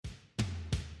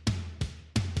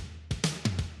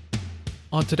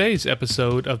On today's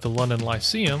episode of the London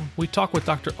Lyceum, we talk with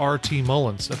Dr. R.T.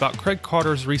 Mullins about Craig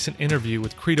Carter's recent interview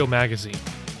with Credo magazine.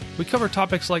 We cover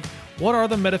topics like, what are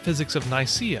the metaphysics of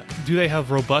Nicaea? Do they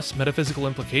have robust metaphysical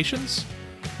implications?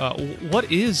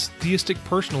 What is theistic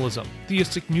personalism,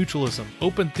 theistic mutualism,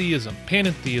 open theism,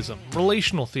 panentheism,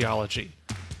 relational theology?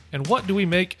 And what do we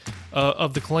make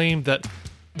of the claim that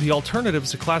the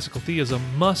alternatives to classical theism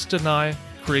must deny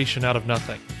creation out of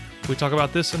nothing? We talk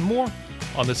about this and more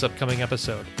on this upcoming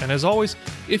episode. And as always,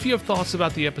 if you have thoughts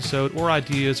about the episode or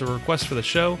ideas or requests for the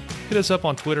show, hit us up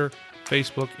on Twitter,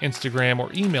 Facebook, Instagram,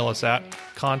 or email us at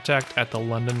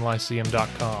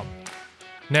contact@thelondonlyceum.com.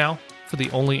 Now, for the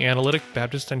only analytic,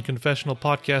 Baptist, and confessional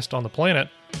podcast on the planet,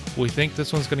 we think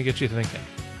this one's going to get you thinking.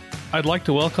 I'd like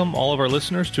to welcome all of our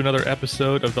listeners to another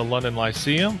episode of the London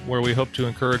Lyceum, where we hope to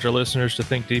encourage our listeners to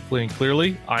think deeply and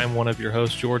clearly. I am one of your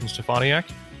hosts, Jordan Stefaniak.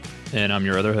 And I'm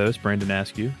your other host, Brandon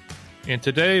Askew. And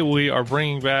today we are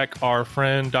bringing back our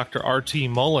friend, Dr. R.T.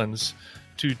 Mullins,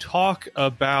 to talk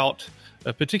about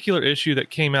a particular issue that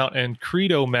came out in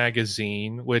Credo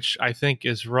magazine, which I think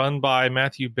is run by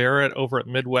Matthew Barrett over at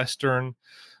Midwestern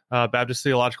Baptist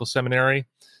Theological Seminary.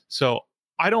 So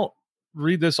I don't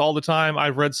read this all the time.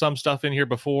 I've read some stuff in here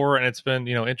before, and it's been,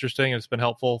 interesting, and it's been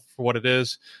helpful for what it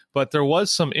is. But there was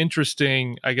some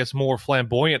interesting, I guess, more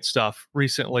flamboyant stuff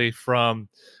recently from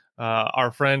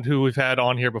our friend who we've had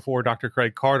on here before, Dr.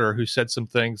 Craig Carter, who said some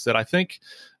things that I think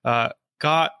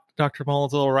got Dr.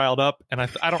 Mullins a little riled up. And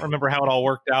I don't remember how it all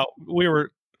worked out. We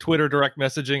were Twitter direct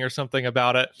messaging or something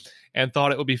about it and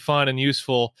thought it would be fun and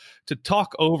useful to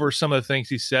talk over some of the things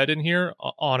he said in here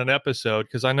on an episode,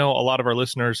 because I know a lot of our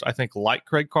listeners, I think, like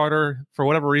Craig Carter. For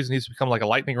whatever reason, he's become like a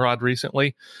lightning rod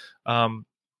recently.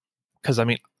 Because,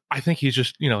 I think he's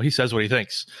just, he says what he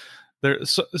thinks.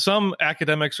 Some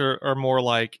academics are more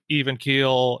like even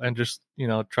keel and just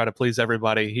try to please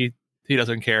everybody. He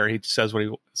doesn't care. He says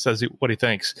what he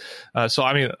thinks. So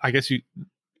I guess you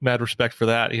mad respect for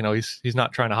that. He's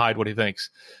not trying to hide what he thinks.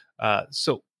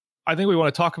 So I think we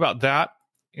want to talk about that,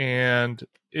 and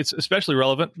it's especially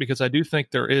relevant because I do think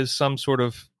there is some sort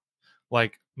of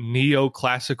like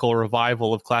neoclassical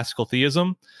revival of classical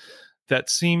theism that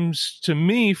seems to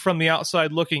me from the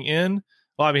outside looking in.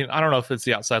 Well, I don't know if it's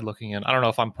the outside looking in. I don't know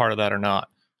if I'm part of that or not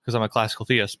because I'm a classical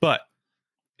theist, but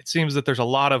it seems that there's a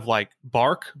lot of like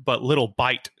bark, but little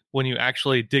bite when you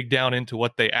actually dig down into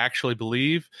what they actually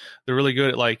believe. They're really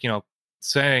good at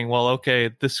saying, well,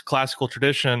 okay, this classical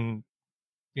tradition,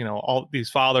 all these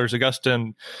fathers,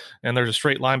 Augustine, and there's a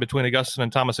straight line between Augustine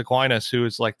and Thomas Aquinas, who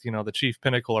is like, the chief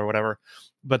pinnacle or whatever.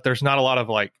 But there's not a lot of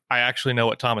like, I actually know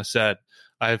what Thomas said.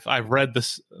 I've read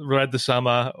the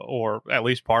Summa, or at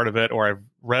least part of it, or I've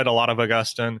read a lot of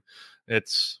Augustine.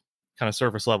 It's kind of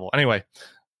surface level. Anyway,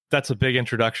 that's a big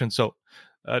introduction. So,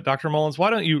 Dr. Mullins, why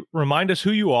don't you remind us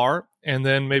who you are, and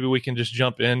then maybe we can just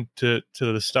jump into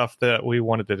the stuff that we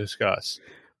wanted to discuss.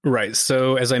 Right.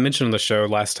 So, as I mentioned on the show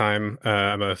last time,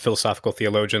 I'm a philosophical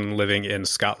theologian living in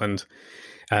Scotland.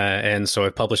 And so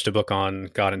I published a book on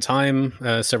God and Time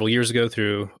several years ago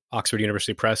through Oxford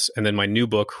University Press. And then my new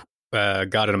book,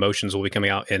 God and Emotions, will be coming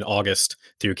out in August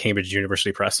through Cambridge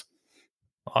University Press.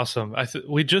 Awesome.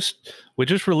 We just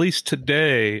released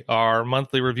today our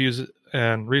monthly reviews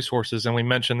and resources, and we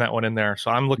mentioned that one in there. So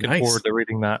I'm looking forward to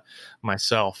reading that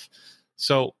myself.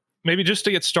 So maybe just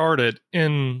to get started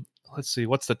let's see,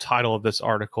 what's the title of this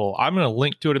article? I'm going to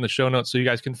link to it in the show notes so you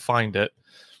guys can find it.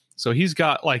 So he's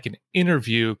got like an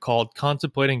interview called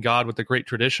Contemplating God with the Great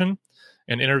Tradition,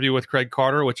 an interview with Craig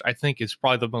Carter, which I think is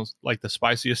probably the most like the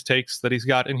spiciest takes that he's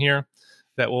got in here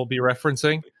that we'll be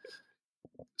referencing.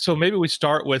 So maybe we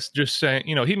start with just saying,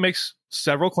 he makes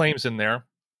several claims in there,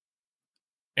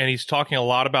 and he's talking a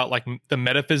lot about like the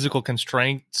metaphysical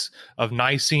constraints of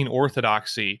Nicene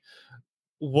orthodoxy.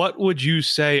 What would you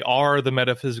say are the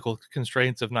metaphysical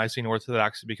constraints of Nicene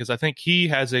orthodoxy? Because I think he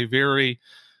has a very,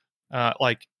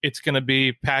 it's going to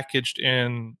be packaged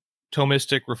in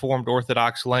Thomistic Reformed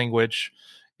Orthodox language.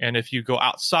 And if you go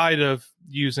outside of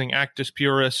using Actus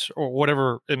Purus or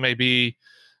whatever it may be,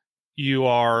 you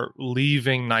are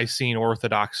leaving Nicene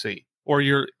orthodoxy, or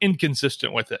you're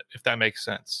inconsistent with it, if that makes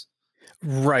sense.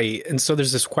 Right. And so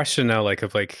there's this question now,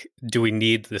 do we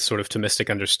need this sort of Thomistic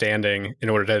understanding in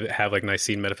order to have like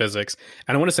Nicene metaphysics?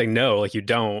 And I want to say no, you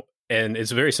don't. And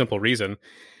it's a very simple reason.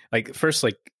 First,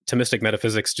 Thomistic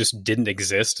metaphysics just didn't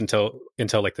exist until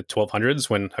like the 1200s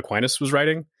when Aquinas was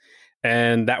writing.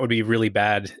 And that would be really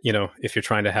bad, if you're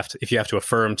trying to if you have to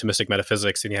affirm Thomistic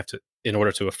metaphysics, and you have to, in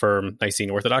order to affirm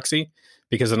Nicene orthodoxy,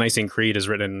 because the Nicene Creed is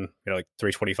written,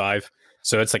 325.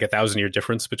 So it's like 1,000-year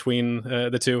difference between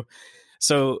the two.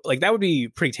 So like that would be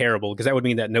pretty terrible, because that would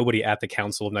mean that nobody at the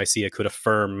Council of Nicaea could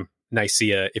affirm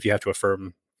Nicaea if you have to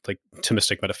affirm like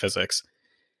Thomistic metaphysics.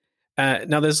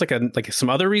 Now, there's like some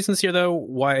other reasons here, though,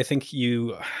 why I think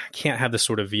you can't have this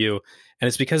sort of view, and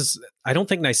it's because I don't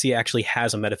think Nicaea actually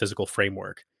has a metaphysical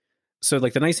framework. So,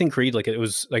 like the Nicene Creed, like it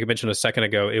was, like I mentioned a second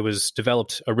ago, it was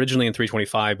developed originally in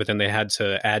 325, but then they had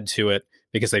to add to it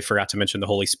because they forgot to mention the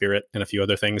Holy Spirit and a few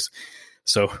other things.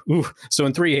 So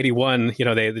in 381,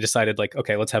 they decided like,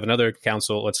 okay, let's have another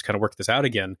council, let's kind of work this out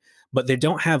again. But they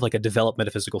don't have like a developed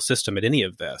metaphysical system at any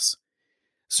of this.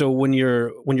 So when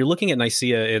you're looking at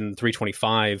Nicaea in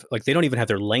 325, like they don't even have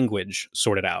their language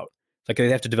sorted out. Like they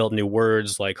have to develop new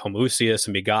words like homoousios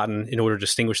and begotten in order to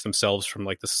distinguish themselves from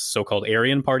like the so-called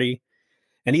Arian party.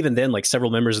 And even then, like several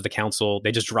members of the council,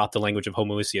 they just dropped the language of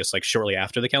homoousios like shortly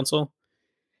after the council.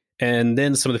 And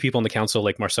then some of the people in the council,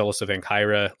 like Marcellus of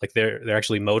Ancyra, like they're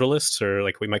actually modalists, or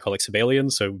like we might call like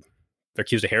Sabellians. So they're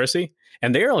accused of heresy,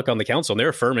 and they're like on the council and they're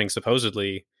affirming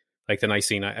supposedly like the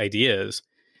Nicene ideas.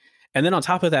 And then on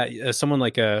top of that, someone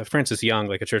like Francis Young,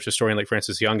 like a church historian like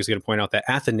Francis Young, is going to point out that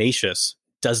Athanasius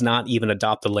does not even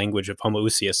adopt the language of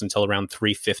homoousios until around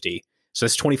 350. So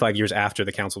that's 25 years after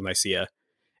the Council of Nicaea.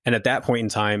 And at that point in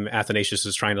time, Athanasius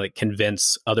is trying to like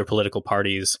convince other political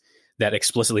parties that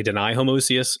explicitly deny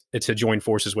homoousios to join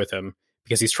forces with him,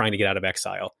 because he's trying to get out of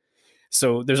exile.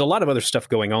 So there's a lot of other stuff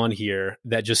going on here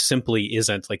that just simply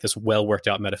isn't like this well worked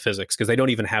out metaphysics, because they don't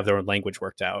even have their own language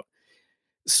worked out.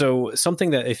 So something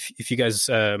that if you guys,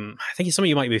 I think some of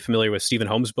you might be familiar with Stephen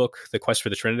Holmes' book, The Quest for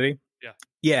the Trinity.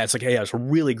 Yeah, it's like, hey, it's a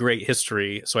really great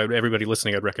history. So everybody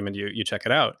listening, I'd recommend you check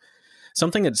it out.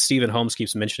 Something that Stephen Holmes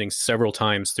keeps mentioning several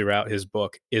times throughout his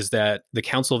book is that the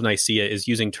Council of Nicaea is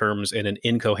using terms in an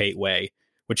incoherent way,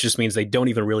 which just means they don't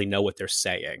even really know what they're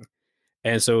saying.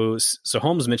 And so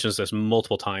Holmes mentions this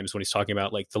multiple times when he's talking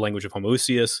about like the language of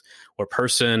homoousios or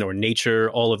person or nature,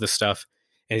 all of this stuff.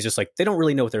 And he's just like, they don't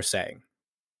really know what they're saying.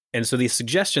 And so the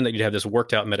suggestion that you'd have this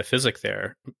worked out metaphysic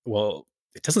there, well,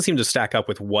 it doesn't seem to stack up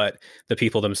with what the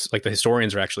people, like the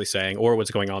historians, are actually saying or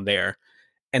what's going on there.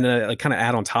 And then like kind of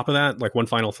add on top of that, like one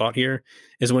final thought here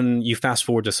is when you fast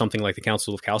forward to something like the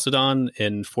Council of Chalcedon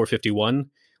in 451,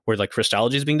 where like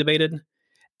Christology is being debated,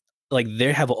 like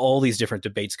they have all these different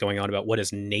debates going on about what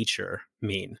does nature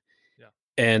mean. Yeah.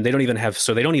 And they don't even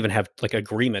have like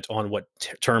agreement on what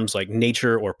terms like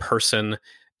nature or person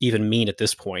even mean at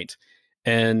this point.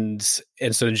 And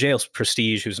so J.L.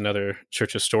 Prestige, who's another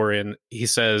church historian, he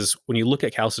says, when you look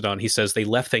at Chalcedon, he says they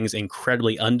left things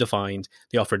incredibly undefined.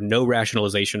 They offered no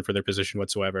rationalization for their position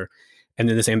whatsoever. And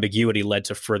then this ambiguity led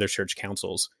to further church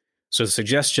councils. So the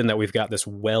suggestion that we've got this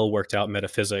well worked out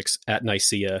metaphysics at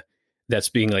Nicaea that's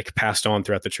being like passed on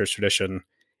throughout the church tradition,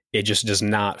 it just does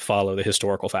not follow the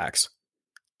historical facts.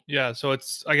 Yeah, so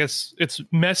I guess it's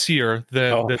messier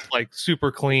than this like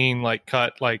super clean, like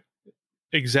cut, like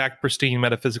exact pristine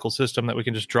metaphysical system that we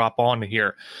can just drop onto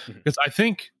here. Because I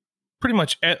think pretty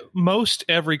much most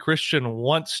every Christian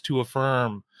wants to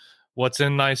affirm what's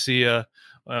in Nicaea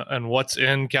and what's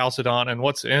in Chalcedon and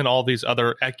what's in all these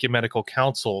other ecumenical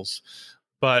councils.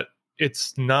 But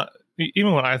it's not,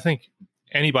 even when I think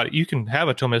anybody, you can have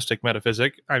a Thomistic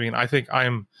metaphysic. I mean, I think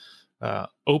I'm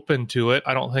open to it.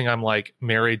 I don't think I'm like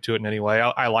married to it in any way.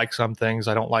 I like some things.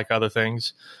 I don't like other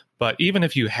things. But even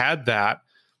if you had that,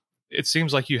 it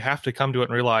seems like you have to come to it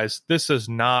and realize this is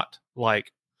not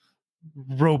like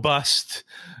robust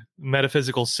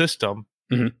metaphysical system.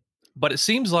 Mm-hmm. But it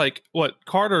seems like what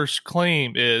Carter's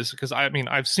claim is, because I mean,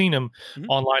 I've seen him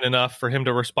online enough for him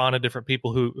to respond to different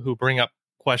people who bring up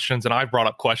questions, and I've brought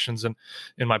up questions in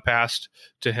my past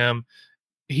to him.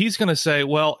 He's going to say,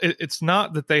 well, it's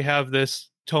not that they have this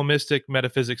Thomistic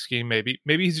metaphysics scheme. Maybe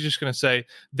he's just going to say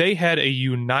they had a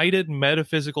united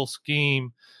metaphysical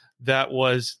scheme that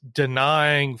was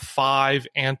denying 5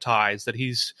 antis that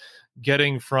he's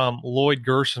getting from Lloyd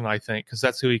Gerson, I think, because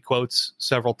that's who he quotes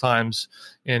several times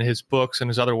in his books and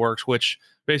his other works, which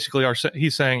basically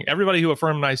he's saying everybody who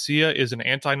affirmed Nicaea is an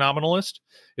anti-nominalist,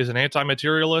 is an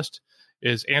anti-materialist,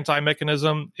 is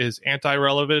anti-mechanism, is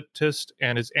anti-relevantist,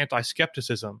 and is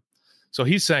anti-skepticism. So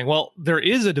he's saying, well, there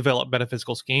is a developed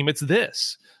metaphysical scheme. It's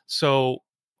this. So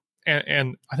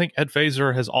And I think Ed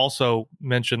Fazer has also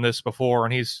mentioned this before,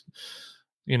 and he's,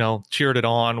 cheered it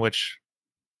on, which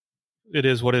it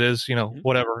is what it is,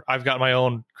 whatever. I've got my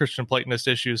own Christian Platonist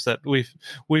issues that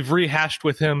we've rehashed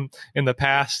with him in the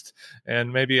past,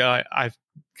 and maybe I've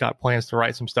got plans to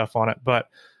write some stuff on it, but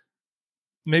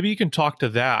maybe you can talk to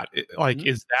that. Like,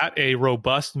 is that a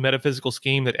robust metaphysical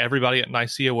scheme that everybody at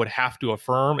Nicaea would have to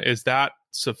affirm? Is that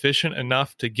sufficient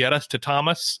enough to get us to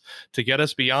Thomas, to get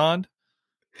us beyond?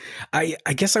 I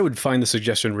guess I would find the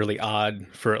suggestion really odd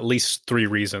for at least three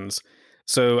reasons.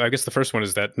 So I guess the first one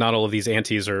is that not all of these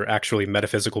antis are actually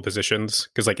metaphysical positions,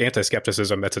 because like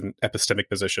anti-skepticism, that's an epistemic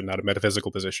position, not a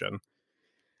metaphysical position.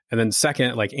 And then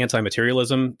second, like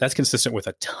anti-materialism, that's consistent with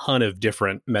a ton of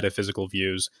different metaphysical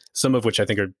views, some of which I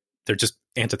think they're just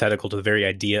antithetical to the very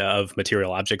idea of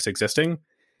material objects existing.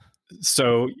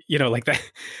 So, like that.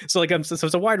 So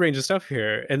it's a wide range of stuff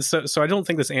here. And so I don't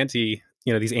think these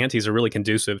antis are really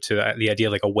conducive to the idea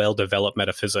of like a well-developed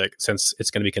metaphysic, since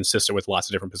it's going to be consistent with lots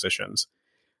of different positions.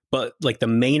 But like the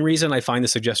main reason I find the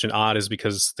suggestion odd is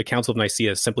because the Council of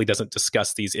Nicaea simply doesn't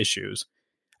discuss these issues.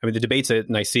 I mean, the debates at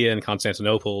Nicaea and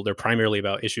Constantinople, they're primarily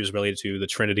about issues related to the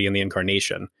Trinity and the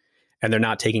Incarnation, and they're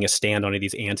not taking a stand on any of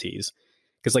these antis.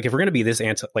 Because like if we're going to be this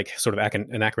sort of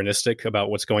anachronistic about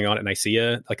what's going on at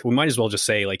Nicaea, like we might as well just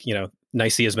say like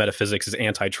Nicaea's metaphysics is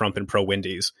anti-Trump and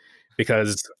pro-Wendy's,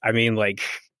 because I mean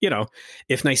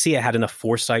if Nicaea had enough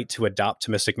foresight to adopt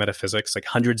Thomistic metaphysics like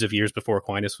hundreds of years before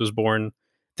Aquinas was born,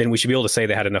 then we should be able to say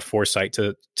they had enough foresight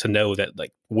to know that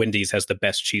like Wendy's has the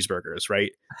best cheeseburgers,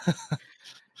 right?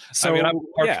 So, I mean, I'm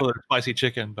partial to spicy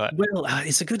chicken, but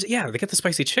it's a good, they get the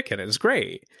spicy chicken. It's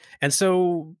great. And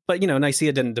so, but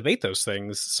Nicaea didn't debate those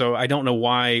things. So I don't know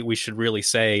why we should really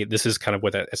say this is kind of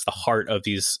it's the heart of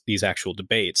these actual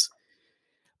debates.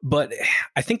 But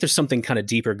I think there's something kind of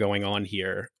deeper going on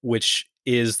here, which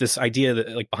is this idea that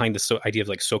like behind this idea of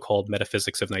like so-called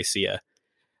metaphysics of Nicaea.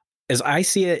 As I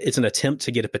see it, it's an attempt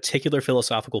to get a particular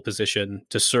philosophical position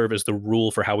to serve as the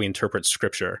rule for how we interpret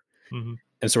Scripture. Mm-hmm.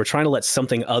 And so we're trying to let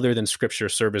something other than Scripture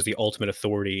serve as the ultimate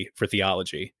authority for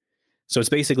theology. So it's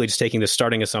basically just taking the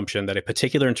starting assumption that a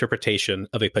particular interpretation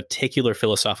of a particular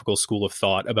philosophical school of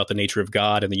thought about the nature of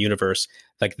God and the universe,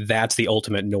 like that's the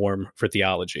ultimate norm for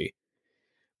theology.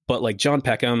 But like John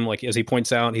Peckham, like as he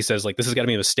points out, he says like this has got to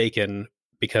be mistaken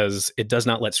because it does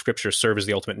not let Scripture serve as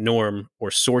the ultimate norm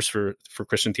or source for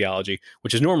Christian theology,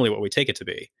 which is normally what we take it to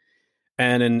be.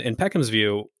 And in Peckham's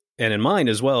view, and in mine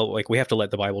as well, like we have to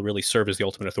let the Bible really serve as the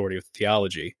ultimate authority of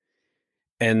theology.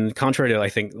 And contrary to, I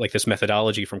think, like this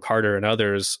methodology from Carter and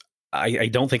others, I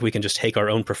don't think we can just take our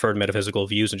own preferred metaphysical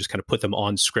views and just kind of put them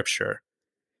on Scripture.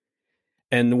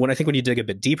 And when you dig a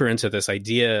bit deeper into this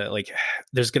idea, like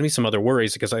there's going to be some other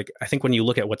worries, because like I think when you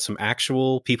look at what some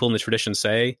actual people in the tradition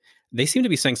say, they seem to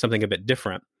be saying something a bit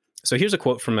different. So here's a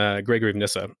quote from Gregory of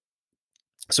Nyssa.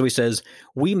 So he says,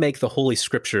 "We make the Holy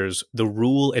Scriptures the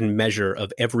rule and measure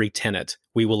of every tenet.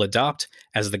 We will adopt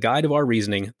as the guide of our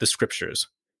reasoning the Scriptures.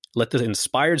 Let the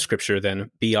inspired Scripture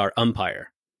then be our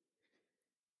umpire."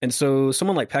 And so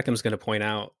someone like Peckham's going to point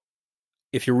out,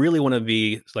 if you really want to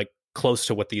be like close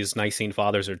to what these Nicene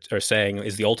fathers are saying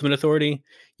is the ultimate authority,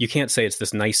 you can't say it's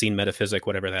this Nicene metaphysic,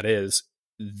 whatever that is.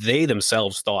 They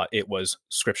themselves thought it was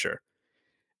Scripture.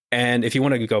 And if you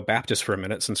want to go Baptist for a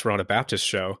minute, since we're on a Baptist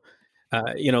show,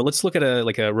 let's look at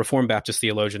a Reformed Baptist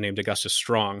theologian named Augustus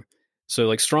Strong. So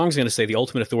like Strong's going to say the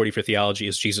ultimate authority for theology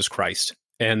is Jesus Christ,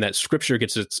 and that Scripture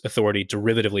gets its authority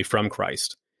derivatively from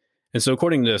Christ. And so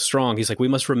according to Strong, he's like, we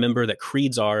must remember that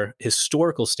creeds are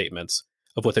historical statements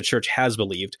of what the church has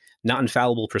believed, not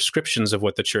infallible prescriptions of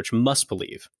what the church must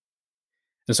believe.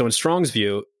 And so in Strong's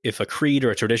view, if a creed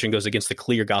or a tradition goes against the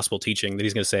clear gospel teaching, then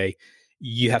he's going to say,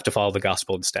 you have to follow the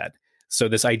gospel instead. So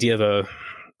this idea of a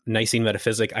Nicene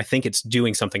metaphysic, I think it's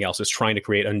doing something else. It's trying to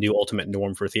create a new ultimate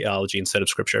norm for theology instead of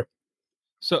Scripture.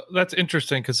 So that's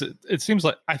interesting, because it seems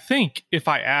like, I think if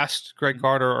I asked Greg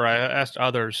Carter or I asked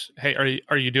others, hey,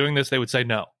 are you doing this? They would say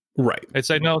no. Right. They'd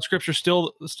say, no, Scripture's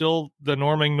still the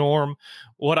norming norm.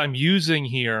 What I'm using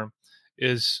here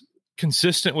is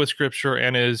consistent with Scripture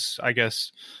and is, I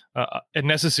guess, a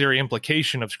necessary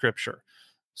implication of Scripture.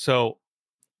 So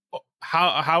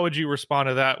how would you respond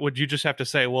to that? Would you just have to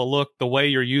say, well, look, the way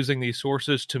you're using these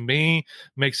sources to me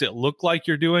makes it look like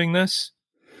you're doing this?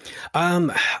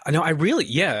 No,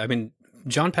 I mean,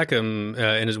 John Peckham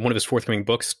in one of his forthcoming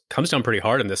books comes down pretty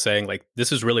hard on this, saying like,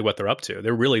 this is really what they're up to.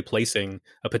 They're really placing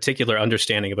a particular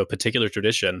understanding of a particular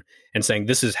tradition and saying,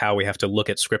 this is how we have to look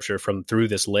at Scripture through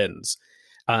this lens.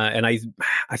 And I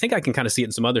think I can kind of see it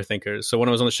in some other thinkers. So when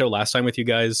I was on the show last time with you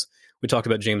guys, we talked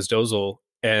about James Dozel,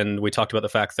 and we talked about the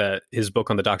fact that his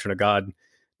book on the doctrine of God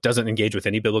doesn't engage with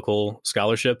any biblical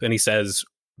scholarship. And he says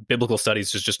biblical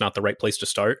studies is just not the right place to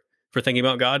start for thinking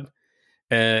about God.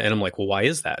 And I'm like, well, why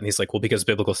is that? And he's like, well, because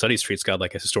biblical studies treats God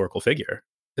like a historical figure,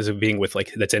 as a being with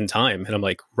like that's in time. And I'm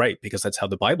like, right, because that's how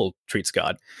the Bible treats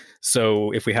God.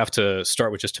 So if we have to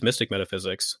start with just Thomistic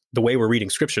metaphysics, the way we're reading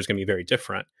Scripture is going to be very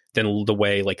different than the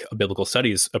way like a biblical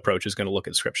studies approach is going to look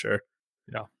at Scripture.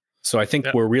 Yeah. So I think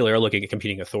we really are looking at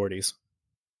competing authorities.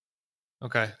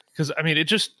 Okay. Because I mean,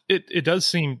 it does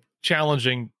seem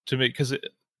challenging to me because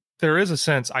there is a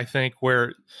sense, I think,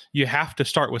 where you have to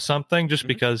start with something just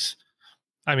because,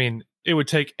 I mean, it would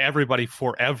take everybody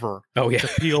forever to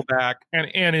peel back,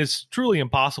 and it's truly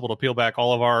impossible to peel back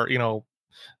all of our,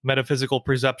 metaphysical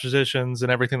presuppositions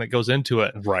and everything that goes into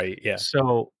it. Right. Yeah.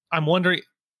 So I'm wondering,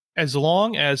 as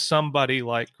long as somebody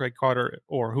like Craig Carter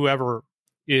or whoever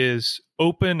is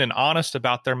open and honest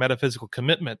about their metaphysical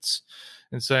commitments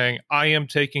and saying, I am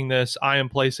taking this, I am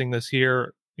placing this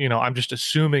here, I'm just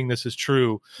assuming this is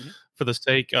true for the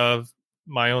sake of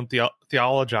my own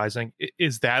theologizing.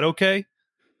 Is that okay?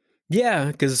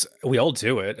 Yeah, because we all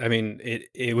do it. I mean,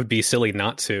 it would be silly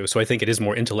not to. So I think it is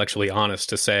more intellectually honest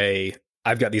to say,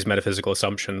 I've got these metaphysical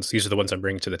assumptions. These are the ones I'm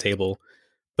bringing to the table.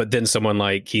 But then someone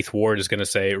like Keith Ward is going to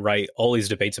say, right, all these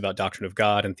debates about doctrine of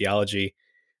God and theology,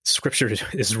 scripture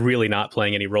is really not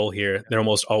playing any role here. They're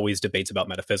almost always debates about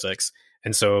metaphysics.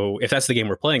 And so if that's the game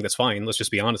we're playing, that's fine. Let's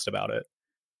just be honest about it.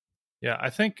 Yeah,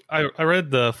 I think I read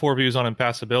the 4 views on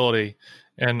impassibility,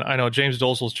 and I know James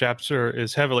Dolezal's chapter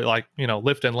is heavily like,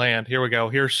 lift and land. Here we go.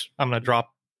 I'm going to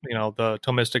drop, the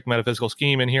Thomistic metaphysical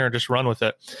scheme in here and just run with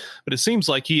it. But it seems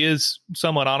like he is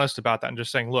somewhat honest about that and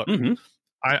just saying, look,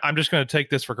 I'm just going to take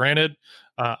this for granted.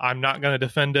 I'm not going to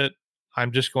defend it.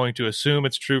 I'm just going to assume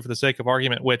it's true for the sake of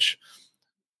argument, which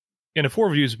in a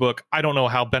 4 views book, I don't know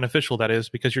how beneficial that is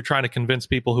because you're trying to convince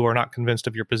people who are not convinced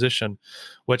of your position,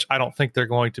 which I don't think they're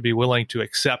going to be willing to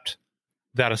accept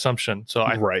that assumption. So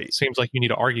it seems like you need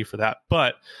to argue for that.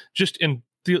 But just in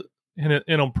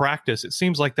practice, it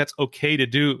seems like that's okay to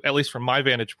do, at least from my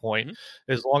vantage point,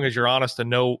 as long as you're honest and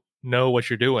know what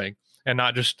you're doing and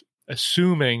not just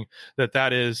assuming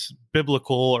that is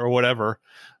biblical or whatever.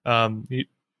 I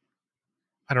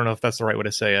don't know if that's the right way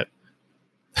to say it.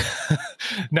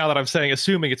 Now that I'm saying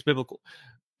assuming it's biblical.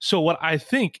 So what I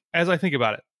think, as I think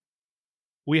about it,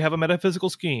 we have a metaphysical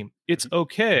scheme. It's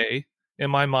okay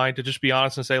in my mind to just be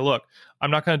honest and say, look,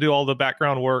 I'm not going to do all the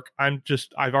background work.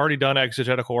 I've already done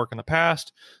exegetical work in the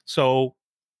past. So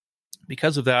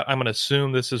because of that, I'm going to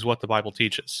assume this is what the Bible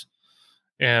teaches.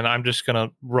 And I'm just going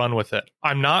to run with it.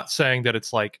 I'm not saying that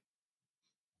it's like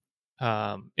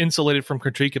insulated from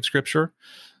critique of scripture.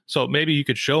 So maybe you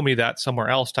could show me that somewhere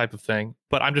else type of thing,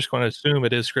 but I'm just going to assume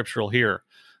it is scriptural here.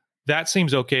 That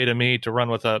seems okay to me to run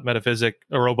with a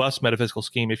robust metaphysical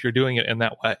scheme if you're doing it in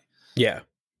that way. Yeah.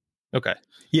 Okay.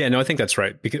 Yeah, no, I think that's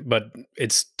right. But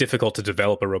it's difficult to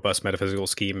develop a robust metaphysical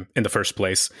scheme in the first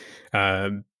place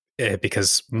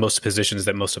because most positions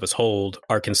that most of us hold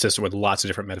are consistent with lots of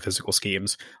different metaphysical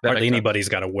schemes. Hardly anybody's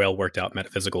got a well worked out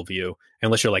metaphysical view,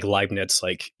 unless you're like Leibniz.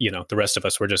 Like, the rest of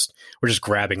us, we're just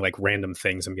grabbing like random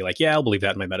things and be like, yeah, I'll believe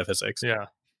that in my metaphysics. Yeah,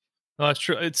 no, that's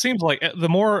true. It seems like the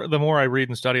more I read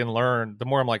and study and learn, the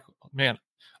more I'm like, man,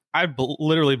 I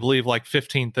literally believe like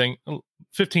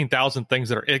 15,000 things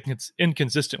that are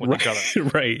inconsistent with each other.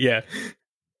 Right. Yeah.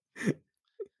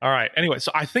 All right. Anyway,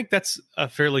 so I think that's a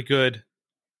fairly good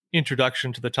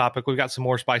introduction to the topic. We've got some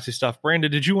more spicy stuff. Brandon,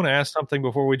 did you want to ask something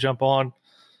before we jump on?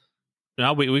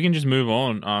 No, we can just move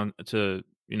on to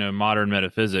modern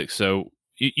metaphysics. So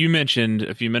you mentioned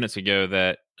a few minutes ago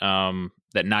that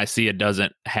that Nicaea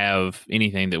doesn't have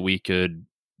anything that we could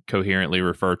coherently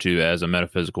refer to as a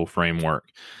metaphysical framework.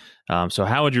 So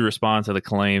how would you respond to the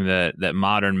claim that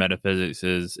modern metaphysics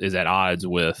is at odds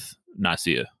with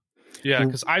Nicaea? Yeah,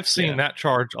 because I've seen that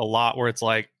charge a lot where it's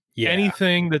like,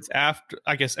 anything that's after,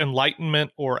 I guess,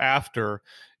 Enlightenment or after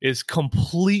is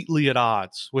completely at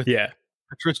odds with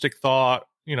patristic thought,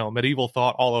 medieval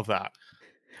thought, all of that.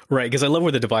 Right, because I love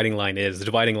where the dividing line is. The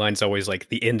dividing line is always like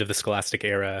the end of the scholastic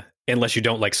era. Unless you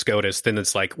don't like Scotus, then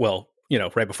it's like, well,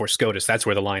 right before Scotus, that's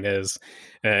where the line is.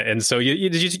 And so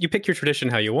you pick your tradition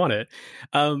how you want it.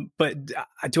 But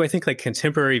do I think like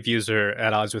contemporary views are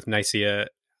at odds with Nicaea?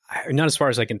 Not as far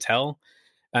as I can tell.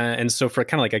 And so for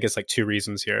kind of like, I guess, like 2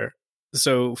 reasons here.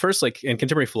 So first, like in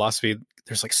contemporary philosophy,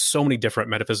 there's like so many different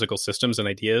metaphysical systems and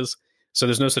ideas. So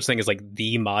there's no such thing as like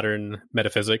the modern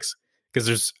metaphysics, because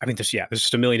there's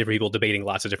just a million different people debating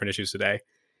lots of different issues today.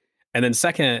 And then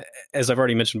second, as I've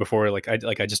already mentioned before,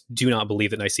 I just do not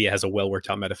believe that Nicaea has a well worked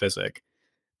out metaphysic.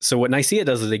 So what Nicaea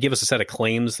does is they give us a set of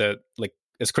claims that, like,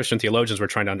 as Christian theologians, we're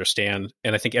trying to understand.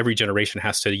 And I think every generation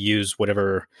has to use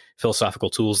whatever philosophical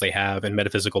tools they have and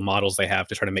metaphysical models they have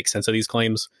to try to make sense of these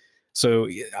claims. So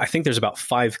I think there's about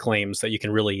 5 claims that you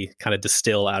can really kind of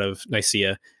distill out of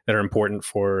Nicaea that are important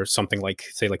for something like,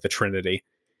 say, like the Trinity.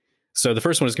 So the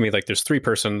first one is going to be like, there's 3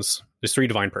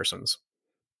 divine persons.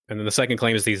 And then the second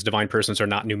claim is these divine persons are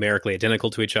not numerically identical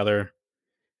to each other.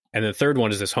 And the third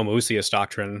one is this homoousios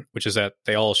doctrine, which is that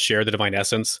they all share the divine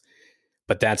essence.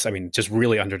 But that's, just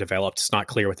really underdeveloped. It's not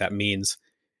clear what that means.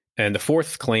 And the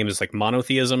fourth claim is like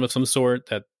monotheism of some sort,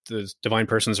 that the divine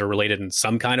persons are related in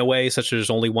some kind of way, such as there's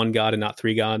only one God and not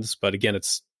three gods. But again,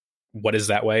 it's what is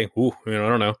that way? Ooh, I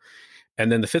don't know.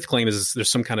 And then the fifth claim is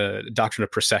there's some kind of doctrine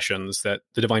of processions, that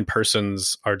the divine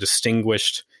persons are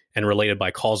distinguished and related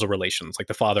by causal relations, like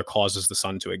the Father causes the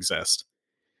Son to exist.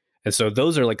 And so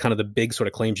those are like kind of the big sort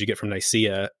of claims you get from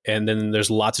Nicaea. And then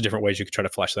there's lots of different ways you could try to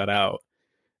flesh that out.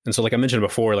 And so, like I mentioned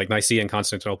before, like Nicaea and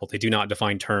Constantinople, they do not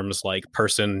define terms like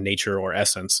person, nature, or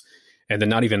essence. And then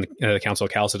not even the Council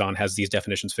of Chalcedon has these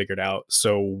definitions figured out.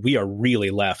 So we are really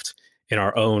left in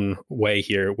our own way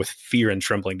here with fear and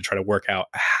trembling to try to work out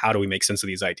how do we make sense of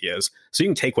these ideas. So you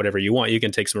can take whatever you want. You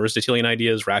can take some Aristotelian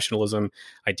ideas, rationalism,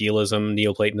 idealism,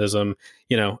 Neoplatonism,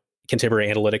 contemporary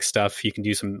analytic stuff. You can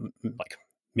do some like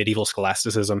medieval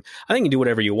scholasticism. I think you can do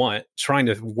whatever you want, trying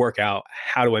to work out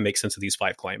how do I make sense of these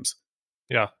 5 claims.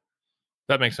 Yeah,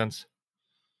 that makes sense.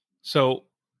 So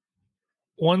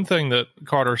one thing that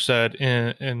Carter said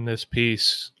in this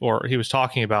piece, or he was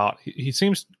talking about, he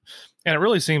seems, and it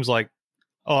really seems like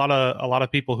a lot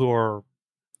of people who are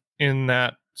in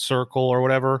that circle or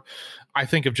whatever. I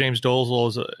think of James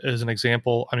Dolezal as an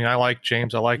example. I mean, I like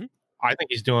James. I think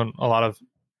he's doing a lot of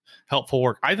helpful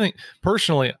work. I think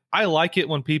personally, I like it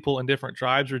when people in different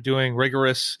tribes are doing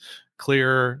rigorous,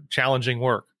 clear, challenging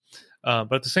work.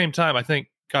 But at the same time, I think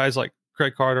guys like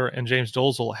Craig Carter and James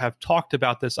Dolezal have talked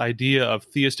about this idea of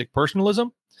theistic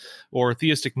personalism or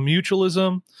theistic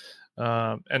mutualism,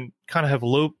 and kind of have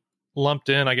lumped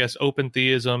in, I guess, open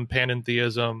theism,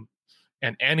 panentheism,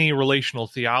 and any relational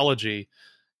theology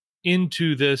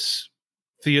into this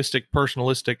theistic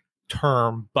personalistic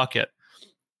term bucket.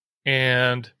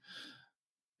 And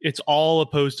it's all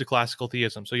opposed to classical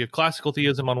theism. So you have classical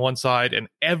theism on one side, and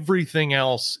everything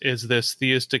else is this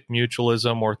theistic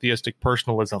mutualism or theistic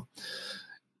personalism.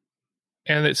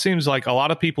 And it seems like a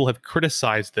lot of people have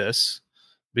criticized this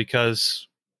because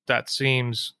that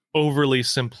seems overly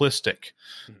simplistic.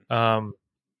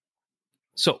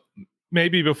 So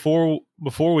maybe before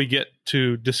we get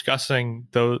to discussing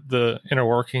the inner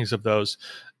workings of those,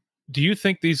 do you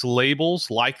think these labels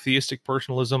like theistic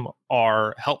personalism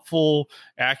are helpful,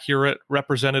 accurate,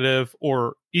 representative,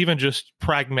 or even just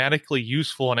pragmatically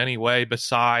useful in any way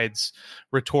besides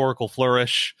rhetorical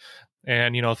flourish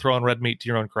and, throwing red meat to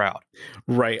your own crowd?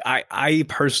 Right. I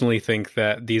personally think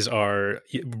that these are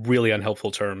really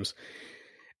unhelpful terms.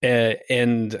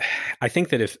 And I think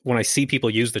that when I see people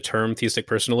use the term theistic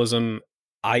personalism,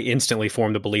 I instantly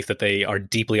form the belief that they are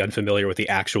deeply unfamiliar with the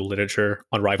actual literature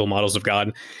on rival models of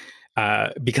God.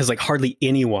 Because like hardly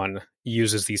anyone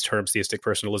uses these terms theistic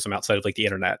personalism outside of like the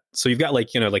internet. So you've got like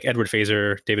Edward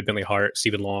Fazer, David Bentley Hart,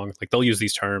 Stephen Long, like they'll use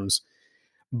these terms,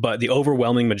 but the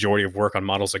overwhelming majority of work on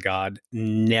models of God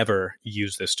never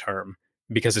use this term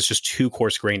because it's just too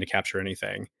coarse grained to capture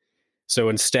anything. So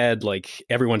instead, like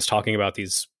everyone's talking about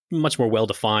these much more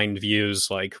well-defined views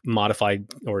like modified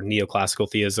or neoclassical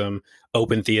theism,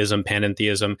 open theism,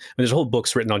 panentheism. I mean, there's whole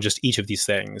books written on just each of these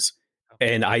things.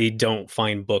 And I don't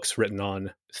find books written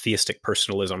on theistic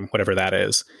personalism, whatever that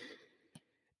is.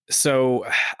 So,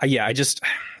 yeah, I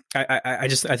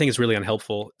think it's really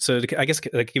unhelpful. So, I guess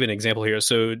I'll give you an example here.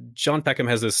 So, John Peckham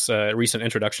has this recent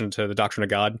introduction to the doctrine of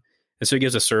God, and so he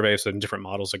gives a survey of some different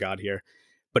models of God here.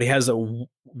 But he has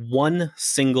one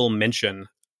single mention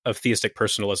of theistic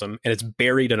personalism, and it's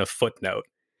buried in a footnote.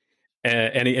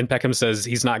 And Peckham says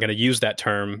he's not going to use that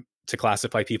term to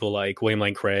classify people like William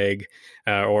Lane Craig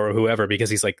or whoever, because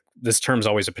he's like, this term's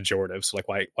always a pejorative. So like,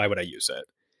 why would I use it?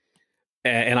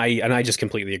 And I just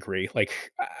completely agree.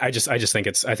 Like, I think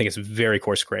it's very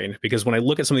coarse grained, because when I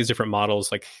look at some of these different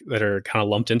models, like that are kind of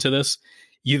lumped into this,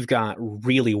 you've got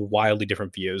really wildly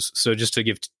different views. So just to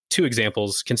give 2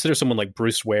 examples, consider someone like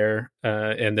Bruce Ware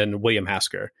and then William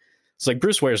Hasker. It's like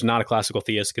Bruce Ware is not a classical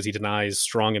theist because he denies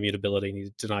strong immutability and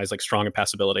he denies like strong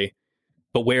impassibility.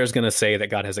 But Ware's going to say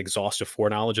that God has exhaustive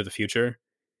foreknowledge of the future.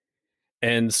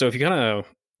 And so if you kind of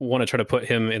want to try to put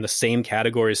him in the same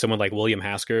category as someone like William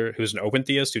Hasker, who's an open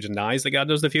theist who denies that God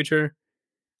knows the future,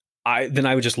 then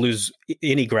I would just lose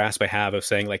any grasp I have of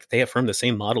saying like they affirm the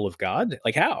same model of God.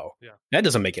 Like how? Yeah. That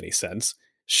doesn't make any sense.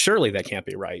 Surely that can't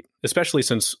be right, especially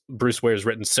since Bruce Ware has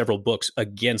written several books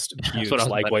against views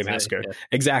like William Hasker. Yeah.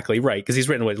 Exactly right, because he's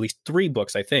written at least 3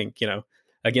 books, I think,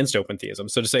 against open theism.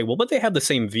 So to say, well, but they have the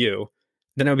same view,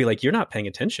 then I would be like, you're not paying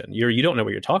attention. You don't know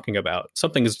what you're talking about.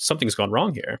 Something's gone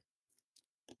wrong here.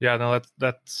 Yeah, no,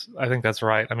 that's I think that's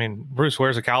right. I mean, Bruce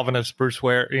Ware's a Calvinist. Bruce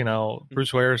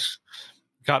Ware's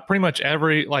got pretty much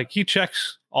he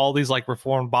checks all these like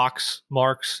reformed box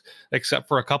marks except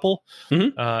for a couple,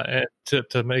 and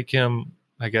to make him,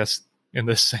 I guess, in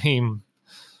the same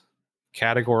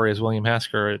category as William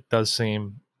Hasker, it does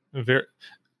seem very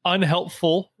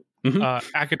unhelpful,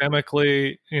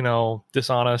 academically,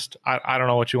 dishonest. I don't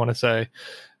know what you want to say.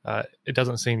 It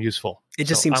doesn't seem useful. It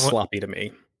just seems sloppy to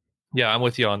me. Yeah, I'm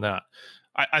with you on that.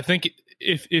 I think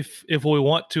if we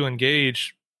want to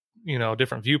engage,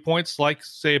 different viewpoints, like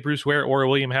say Bruce Ware or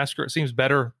William Hasker, it seems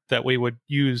better that we would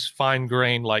use fine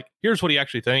grain, like here's what he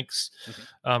actually thinks,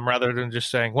 rather than just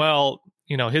saying, well,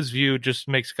 his view just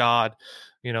makes God,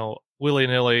 willy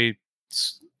nilly,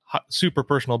 super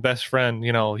personal best friend.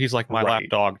 He's like my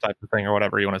lapdog type of thing, or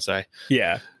whatever you want to say.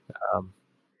 Yeah.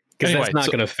 Because that's not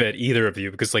going to fit either of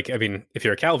you. Because, if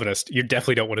you're a Calvinist, you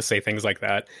definitely don't want to say things like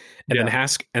that. And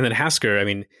then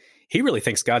Hasker, he really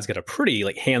thinks God's got a pretty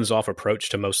hands-off approach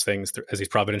to most things as he's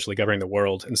providentially governing the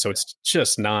world. And so it's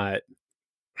just not,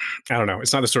 I don't know,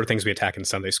 it's not the sort of things we attack in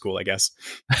Sunday school, I guess.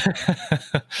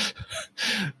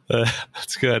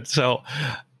 That's good. So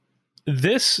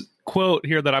this quote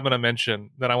here that I'm going to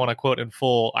mention, that I want to quote in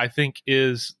full, I think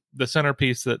is the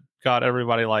centerpiece that got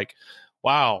everybody like,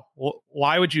 wow,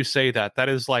 why would you say that? That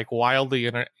is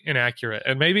wildly inaccurate.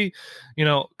 And maybe,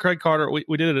 Craig Carter,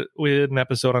 we did an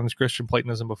episode on this Christian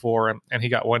Platonism before, and he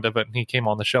got wind of it, and he came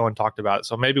on the show and talked about it.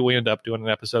 So maybe we end up doing an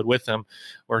episode with him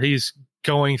where he's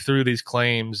going through these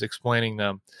claims, explaining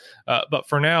them. But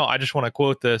for now, I just want to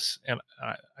quote this, and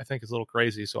I think it's a little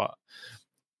crazy. So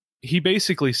he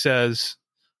basically says,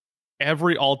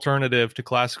 every alternative to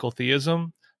classical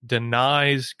theism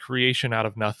denies creation out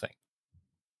of nothing.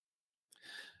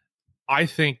 I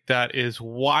think that is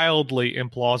wildly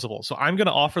implausible. So I'm going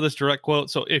to offer this direct quote.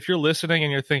 So if you're listening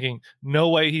and you're thinking, no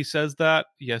way he says that,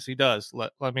 yes, he does.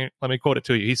 Let me quote it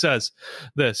to you. He says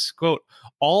this, quote,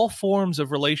 all forms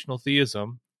of relational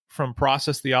theism, from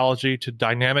process theology to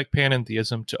dynamic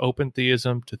panentheism to open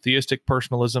theism to theistic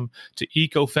personalism to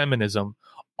ecofeminism,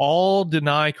 all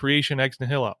deny creation ex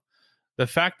nihilo. The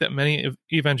fact that many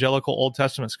evangelical Old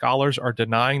Testament scholars are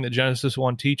denying that Genesis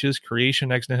 1 teaches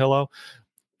creation ex nihilo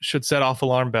should set off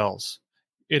alarm bells.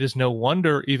 It is no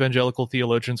wonder evangelical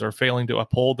theologians are failing to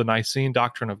uphold the Nicene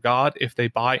doctrine of God if they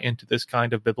buy into this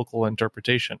kind of biblical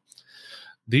interpretation.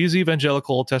 These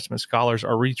evangelical Old Testament scholars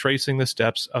are retracing the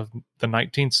steps of the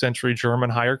 19th century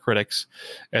German higher critics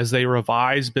as they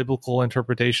revise biblical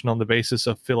interpretation on the basis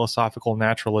of philosophical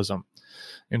naturalism.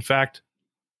 In fact,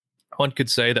 one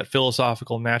could say that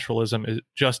philosophical naturalism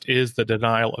is the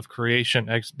denial of creation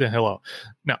ex nihilo.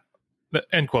 Now,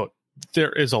 end quote.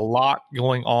 There is a lot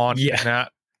going on in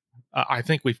that. I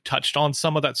think we've touched on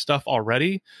some of that stuff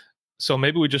already. So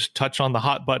maybe we just touch on the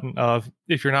hot button of,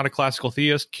 if you're not a classical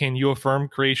theist, can you affirm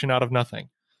creation out of nothing?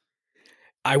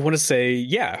 I want to say,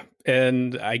 yeah.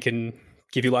 And I can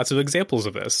give you lots of examples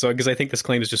of this. So, because I think this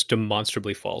claim is just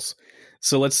demonstrably false.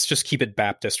 So let's just keep it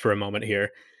Baptist for a moment here.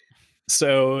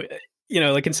 So,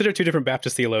 consider two different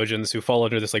Baptist theologians who fall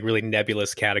under this really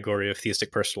nebulous category of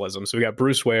theistic personalism. So we got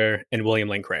Bruce Ware and William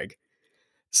Lane Craig.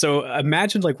 So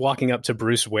imagine walking up to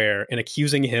Bruce Ware and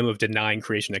accusing him of denying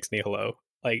creation ex nihilo.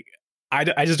 I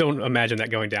just don't imagine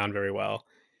that going down very well.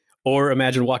 Or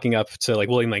imagine walking up to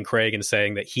William Lane Craig and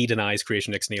saying that he denies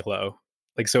creation ex nihilo.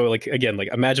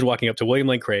 Imagine walking up to William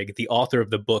Lane Craig, the author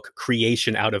of the book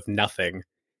Creation Out of Nothing,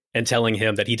 and telling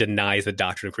him that he denies the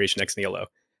doctrine of creation ex nihilo.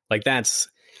 That's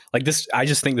this. I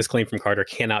just think this claim from Carter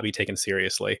cannot be taken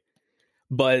seriously.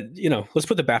 But, let's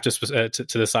put the Baptists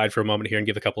to the side for a moment here and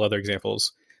give a couple other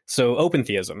examples. So open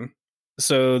theism.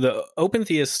 So the open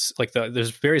theists,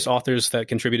 there's various authors that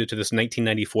contributed to this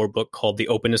 1994 book called The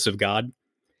Openness of God.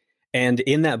 And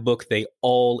in that book, they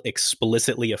all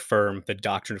explicitly affirm the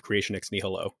doctrine of creation ex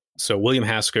nihilo. So William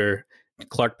Hasker,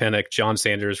 Clark Pennock, John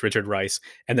Sanders, Richard Rice,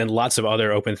 and then lots of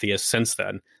other open theists since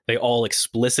then, they all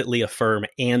explicitly affirm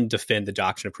and defend the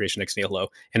doctrine of creation ex nihilo.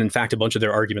 And in fact, a bunch of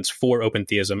their arguments for open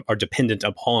theism are dependent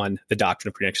upon the doctrine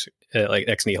of creation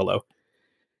ex nihilo.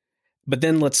 But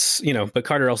then but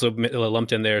Carter also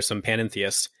lumped in there some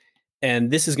panentheists.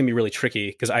 And this is going to be really tricky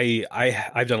because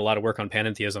I've done a lot of work on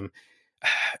panentheism.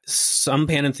 Some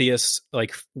panentheists,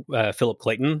 like Philip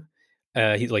Clayton,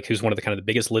 who's one of the kind of the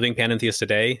biggest living panentheists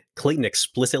today, Clayton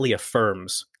explicitly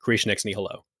affirms creation ex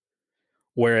nihilo.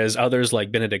 Whereas others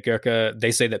like Benedict Gurke,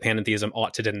 they say that panentheism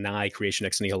ought to deny creation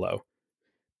ex nihilo.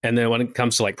 And then when it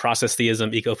comes to process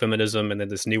theism, ecofeminism, and then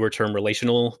this newer term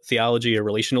relational theology or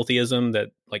relational theism that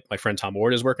my friend Tom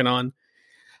Ward is working on,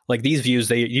 these views,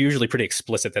 they're usually pretty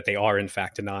explicit that they are in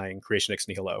fact denying creation ex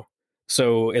nihilo.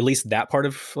 So at least that part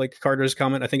of Carter's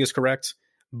comment I think is correct.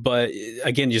 But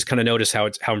again, you just kind of notice how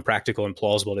impractical and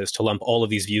plausible it is to lump all of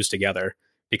these views together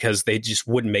because they just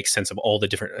wouldn't make sense of all the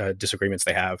different disagreements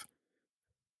they have.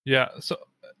 Yeah. So,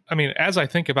 as I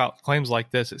think about claims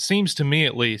like this, it seems to me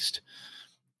at least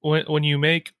when you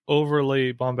make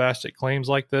overly bombastic claims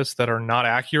like this that are not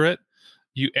accurate,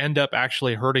 you end up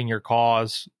actually hurting your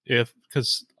cause,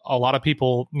 because a lot of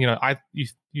people,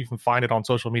 you can find it on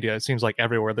social media. It seems like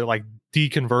everywhere. They're like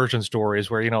deconversion stories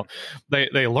where,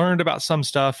 they learned about some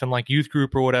stuff in like youth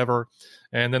group or whatever,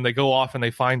 and then they go off and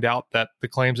they find out that the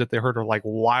claims that they heard are like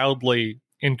wildly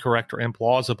incorrect or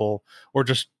implausible, or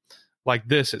just like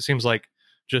this. It seems like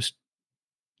just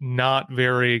not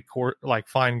very like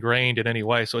fine grained in any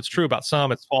way. So it's true about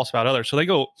some, it's false about others.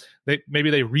 So maybe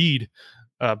they read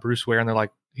Bruce Ware and they're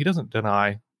like, he doesn't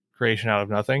deny creation out of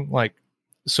nothing. Like,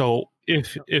 so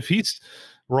if he's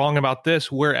wrong about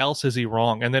this, where else is he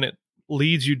wrong? And then it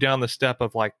leads you down the step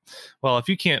of like, well, if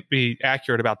you can't be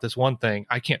accurate about this one thing,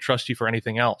 I can't trust you for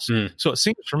anything else. So it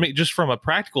seems for me, just from a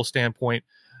practical standpoint,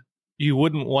 you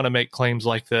wouldn't want to make claims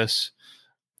like this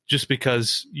just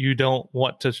because you don't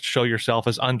want to show yourself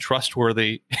as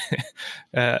untrustworthy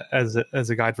as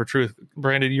a guide for truth.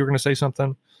 Brandon, you were going to say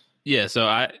something? Yeah.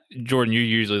 So Jordan, you're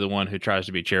usually the one who tries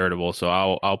to be charitable, so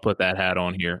I'll put that hat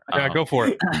on here. Yeah, go for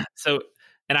it. So,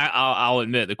 and I'll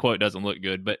admit the quote doesn't look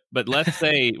good, but let's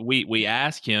say we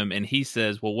ask him and he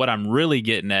says, well, what I'm really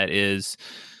getting at is,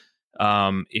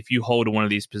 if you hold one of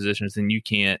these positions, then you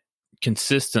can't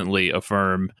consistently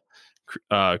affirm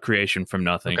creation from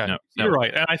nothing. Okay. No, you're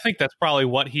right, and I think that's probably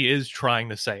what he is trying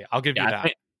to say. I'll give you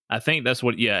that. I think that's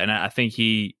what. Yeah, and I think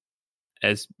he,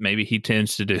 as maybe he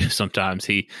tends to do sometimes,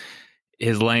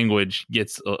 his language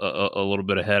gets a little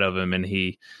bit ahead of him, and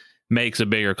he makes a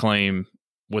bigger claim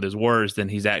with his words than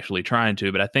he's actually trying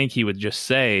to. But I think he would just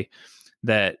say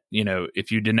that,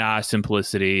 if you deny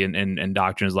simplicity and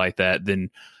doctrines like that, then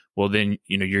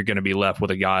you're going to be left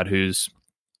with a God who's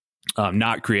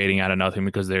not creating out of nothing,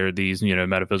 because there are these,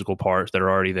 metaphysical parts that are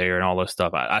already there and all this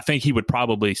stuff. I think he would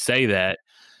probably say that,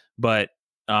 but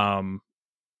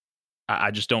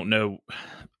I just don't know.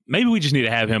 Maybe we just need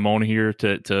to have him on here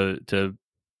to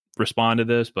respond to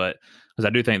this, but because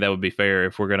I do think that would be fair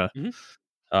if we're gonna,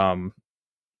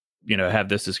 have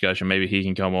this discussion. Maybe he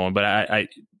can come on, but I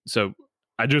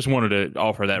just wanted to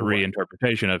offer that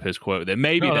reinterpretation of his quote, that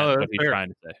maybe that's what he's trying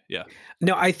to say. Yeah.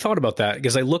 No, I thought about that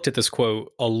because I looked at this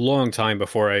quote a long time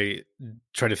before I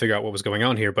tried to figure out what was going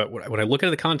on here. But when I look at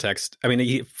the context, I mean,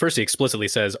 he explicitly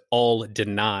says all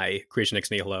deny creation ex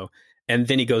nihilo. And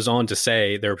then he goes on to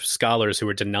say there are scholars who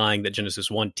are denying that Genesis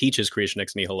 1 teaches creation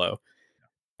ex nihilo.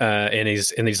 And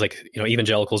he's like,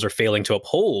 evangelicals are failing to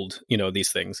uphold,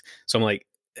 these things. So I'm like,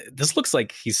 this looks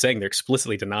like he's saying they're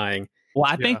explicitly denying. Well,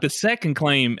 I think the second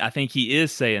claim, I think he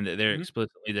is saying that they're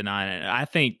explicitly denying it. I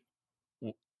think,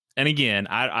 and again,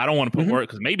 I don't want to put word,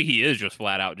 because maybe he is just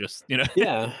flat out just,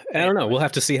 Yeah, I don't know. We'll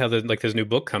have to see how his new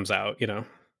book comes out,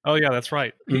 Oh, yeah, that's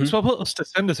right. He's supposed to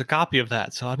send us a copy of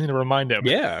that, so I need to remind him.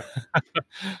 Yeah.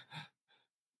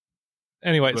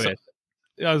 Anyway, so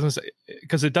I was going to say,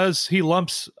 because he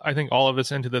lumps, I think, all of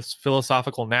this into this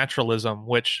philosophical naturalism,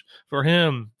 which for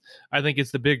him, I think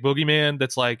it's the big boogeyman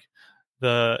that's like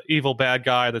the evil bad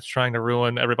guy that's trying to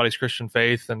ruin everybody's Christian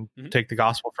faith and take the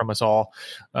gospel from us all.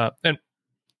 And,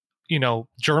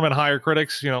 German higher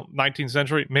critics, 19th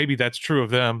century, maybe that's true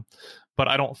of them, but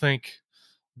I don't think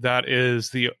that is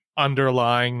the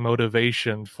underlying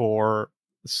motivation for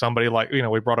somebody like,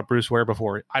 we brought up Bruce Ware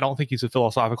before. I don't think he's a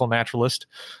philosophical naturalist.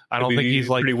 I don't think he's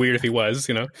like, pretty weird if he was,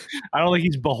 I don't think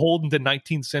he's beholden to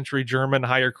 19th century German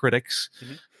higher critics.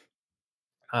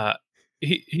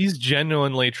 He's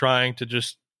genuinely trying to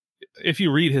just, if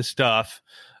you read his stuff,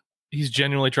 he's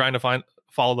genuinely trying to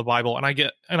follow the Bible. And I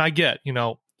get,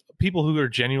 people who are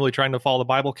genuinely trying to follow the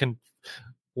Bible can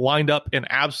wind up in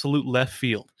absolute left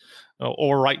field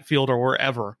or right field or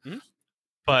wherever.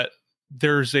 But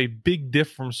there's a big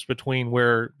difference between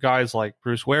where guys like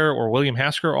Bruce Ware or William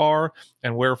Hasker are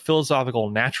and where philosophical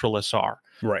naturalists are,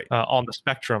 right, on the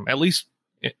spectrum, at least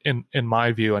in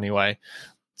my view anyway.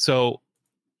 So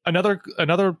another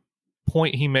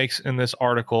point he makes in this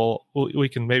article, we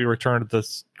can maybe return to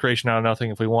this creation out of nothing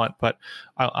if we want, but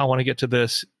I want to get to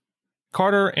this.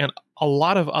 Carter and a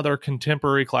lot of other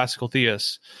contemporary classical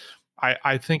theists,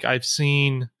 I think I've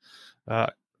seen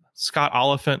Scott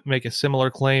Oliphant make a similar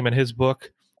claim in his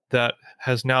book that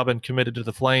has now been committed to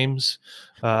the flames.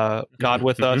 God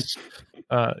with us.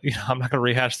 I'm not going to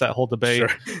rehash that whole debate,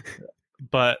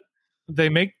 but they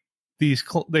make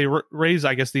raise,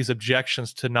 I guess, these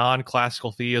objections to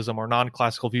non-classical theism or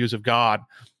non-classical views of God.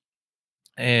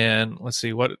 And let's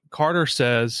see what Carter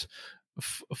says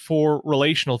for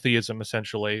relational theism,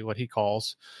 essentially what he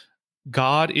calls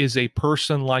God is a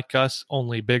person like us,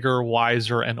 only bigger,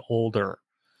 wiser, and older.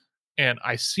 And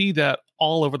I see that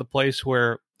all over the place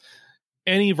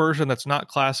any version that's not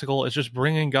classical is just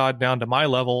bringing God down to my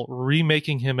level,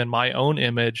 remaking him in my own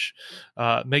image,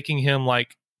 making him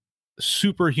like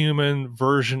superhuman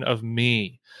version of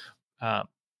me.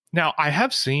 Now, I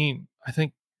have seen, I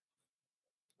think,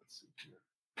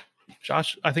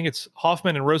 Josh, I think it's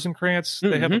Hoffman and Rosencrantz.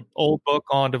 They have an old book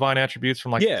on divine attributes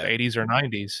from like the 80s or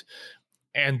 90s.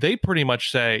 And they pretty much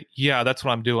say, yeah, that's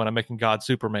what I'm doing. I'm making God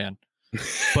Superman.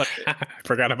 But I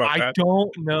forgot about that. I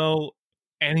don't know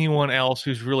anyone else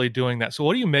who's really doing that. So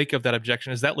what do you make of that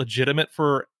objection? Is that legitimate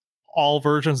for all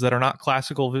versions that are not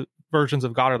classical versions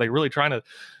of God? Are they really trying to,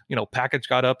 package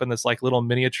God up in this like little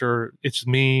miniature, it's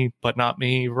me, but not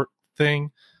me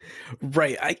thing?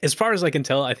 Right. As far as I can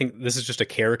tell, I think this is just a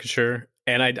caricature.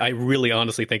 And I really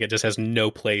honestly think it just has no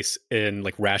place in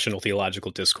like rational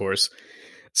theological discourse.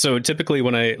 So typically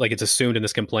when it's assumed in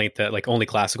this complaint that like only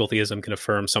classical theism can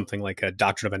affirm something like a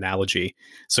doctrine of analogy.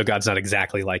 So God's not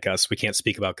exactly like us. We can't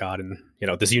speak about God in,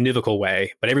 this univocal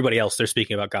way, but everybody else, they're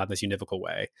speaking about God in this univocal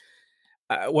way.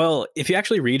 Well, if you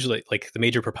actually read like the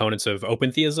major proponents of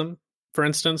open theism, for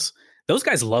instance, those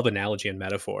guys love analogy and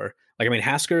metaphor. Like, I mean,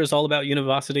 Hasker is all about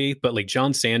univocity, but like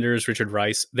John Sanders, Richard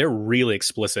Rice, they're really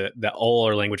explicit that all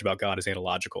our language about God is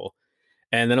analogical.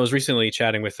 And then I was recently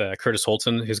chatting with Curtis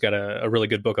Holton, who's got a really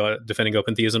good book on defending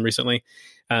open theism recently.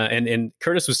 And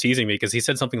Curtis was teasing me because he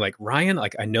said something like, Ryan,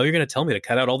 like, I know you're going to tell me to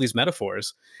cut out all these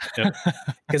metaphors,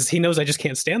 because he knows I just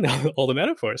can't stand all the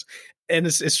metaphors. And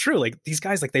it's true. Like, these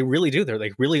guys, like, they really do. They're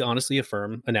like really honestly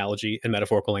affirm analogy and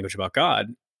metaphorical language about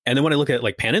God. And then when I look at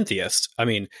like panentheists, I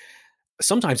mean,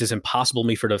 sometimes it's impossible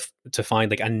to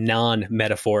find like a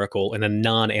non-metaphorical and a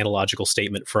non-analogical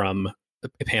statement from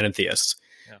a panentheist.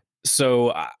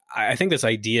 So I think this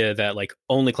idea that like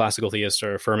only classical theists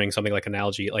are affirming something like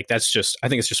analogy, like I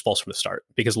think it's just false from the start,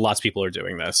 because lots of people are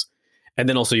doing this. And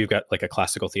then also you've got like a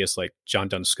classical theist like John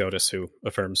Duns Scotus who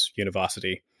affirms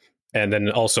univocity. And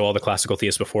then also all the classical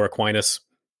theists before Aquinas,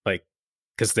 like,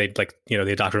 because they like,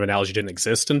 the doctrine of analogy didn't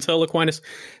exist until Aquinas.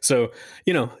 So,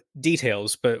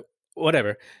 details, but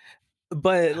whatever.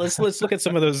 But let's look at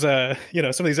some of those,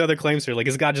 some of these other claims here. Like,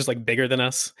 is God just like bigger than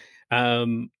us?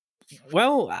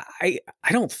 Well, I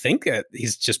don't think that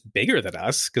he's just bigger than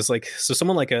us, because so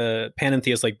someone like a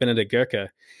panentheist like Benedict Goerke,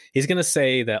 he's going to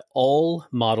say that all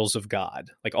models of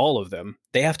God, like all of them,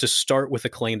 they have to start with a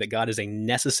claim that God is a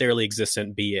necessarily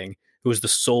existent being who is the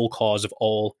sole cause of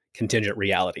all contingent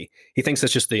reality. He thinks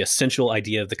that's just the essential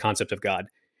idea of the concept of God.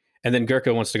 And then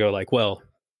Goerke wants to go like, well,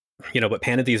 but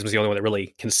panentheism is the only one that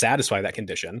really can satisfy that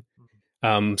condition.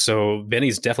 So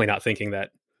Benny's definitely not thinking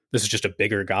that this is just a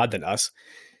bigger God than us.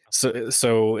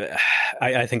 So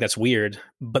I think that's weird.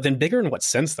 But then bigger in what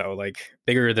sense though? Like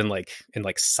bigger than like in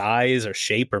like size or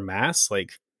shape or mass?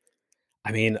 Like,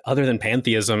 I mean, other than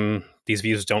pantheism, these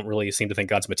views don't really seem to think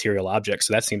God's material object.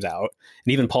 So that seems out.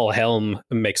 And even Paul Helm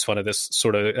makes fun of this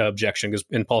sort of objection,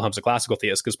 and Paul Helm's a classical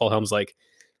theist, because Paul Helm's like,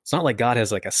 it's not like God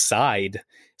has like a side,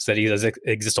 so that he does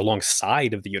exist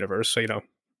alongside of the universe. So,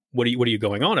 what are you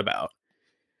going on about?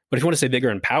 But if you want to say bigger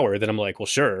in power, then I'm like, well,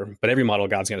 sure. But every model of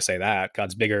God's going to say that.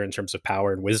 God's bigger in terms of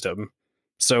power and wisdom.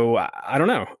 So I don't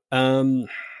know.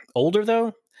 Older,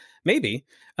 though? Maybe.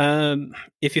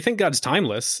 If you think God's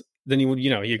timeless, then you're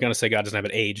going to say God doesn't have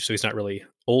an age, so he's not really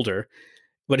older.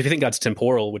 But if you think God's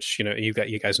temporal, which, you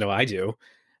guys know I do,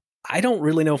 I don't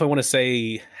really know if I want to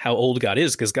say how old God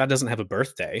is, because God doesn't have a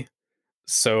birthday.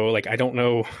 So, like, I don't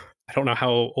know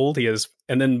how old he is.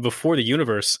 And then before the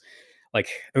universe, like,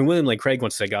 I mean, William Lane Craig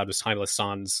wants to say God was timeless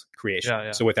sans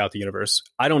creation, so without the universe.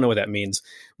 I don't know what that means,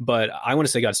 but I want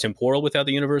to say God's temporal without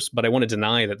the universe, but I want to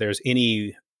deny that there's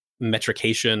any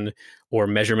metrication or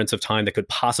measurements of time that could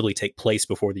possibly take place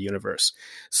before the universe.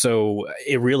 So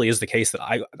it really is the case that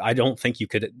I don't think you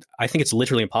could. I think it's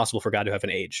literally impossible for God to have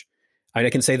an age. I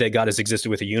can say that God has existed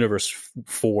with a universe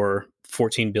for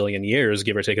 14 billion years,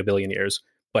 give or take a billion years.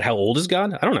 But how old is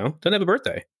God? I don't know. Doesn't have a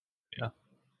birthday. Yeah.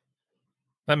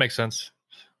 That makes sense.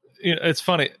 It's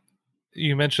funny.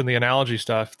 You mentioned the analogy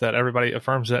stuff, that everybody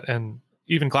affirms it. And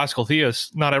even classical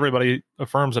theists, not everybody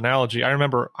affirms analogy. I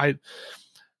remember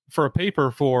for a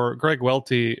paper for Greg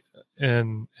Welty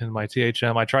in my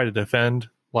THM, I tried to defend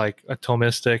like a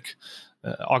Thomistic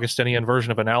Augustinian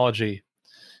version of analogy.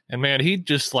 And man, he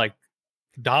just like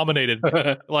dominated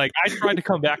me. Like, I tried to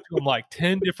come back to him like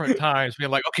 10 different times,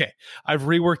 being like, okay, I've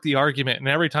reworked the argument, and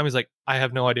every time he's like, I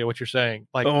have no idea what you're saying.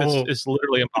 Like, this is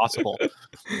literally impossible.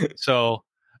 So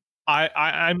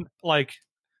I'm like,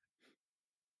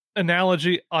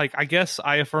 analogy, like, I guess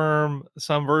I affirm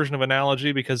some version of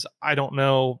analogy, because I don't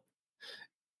know,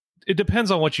 it depends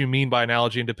on what you mean by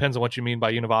analogy, and depends on what you mean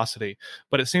by univocity.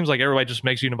 But it seems like everybody just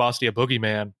makes univocity a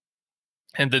boogeyman.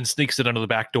 and then sneaks it under the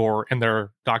back door in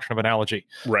their doctrine of analogy.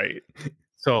 Right.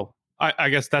 So I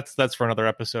guess that's for another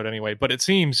episode anyway. But it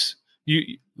seems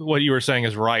what you were saying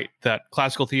is right, that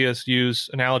classical theists use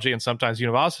analogy and sometimes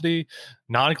univocity.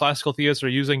 Non-classical theists are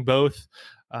using both.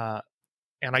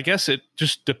 And I guess it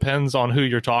just depends on who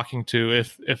you're talking to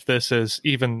if this is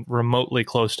even remotely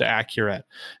close to accurate.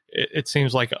 It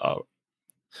seems like,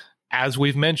 as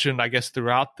we've mentioned, I guess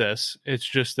throughout this, it's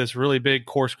just this really big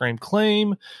coarse-grained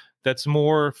claim that's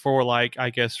more for, like,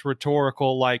 I guess,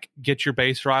 rhetorical, like, get your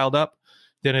base riled up,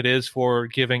 than it is for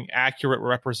giving accurate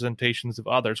representations of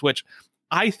others, which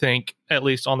I think, at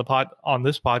least on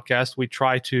this podcast, we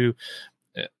try to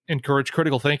encourage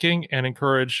critical thinking and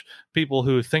encourage people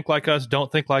who think like us,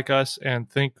 don't think like us, and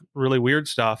think really weird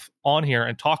stuff on here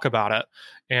and talk about it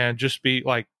and just be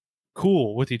like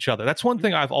cool with each other. That's one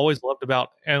thing I've always loved about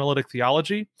analytic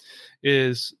theology,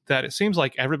 is that it seems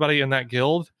like everybody in that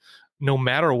guild, no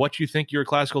matter what you think, you're a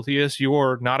classical theist,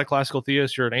 you're not a classical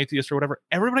theist, you're an atheist or whatever,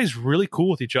 everybody's really cool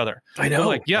with each other. I know. They're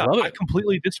like, yeah, I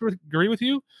completely disagree with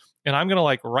you, and I'm going to,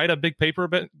 like, write a big paper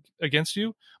against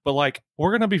you, but, like,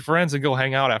 we're going to be friends and go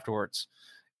hang out afterwards.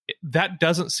 That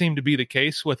doesn't seem to be the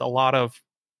case with a lot of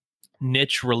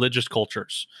niche religious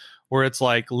cultures, where it's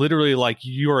like literally like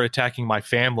you're attacking my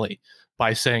family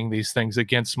by saying these things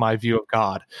against my view of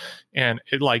God. And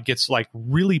it, like, gets, like,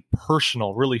 really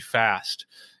personal really fast.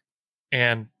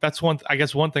 And that's one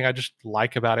thing I just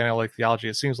like about analytic theology.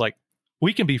 It seems like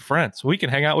we can be friends. We can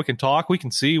hang out. We can talk. We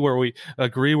can see where we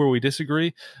agree, where we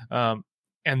disagree. And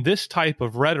this type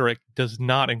of rhetoric does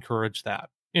not encourage that,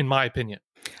 in my opinion.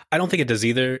 I don't think it does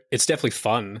either. It's definitely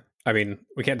fun. I mean,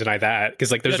 we can't deny that,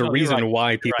 because, like, there's a reason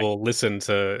why people listen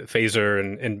to Phaser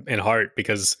and Hart,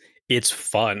 because it's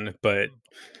fun. But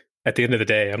at the end of the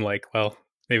day, I'm like, well,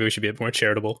 maybe we should be a bit more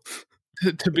charitable.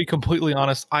 To be completely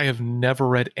honest, I have never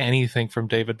read anything from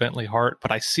David Bentley Hart, but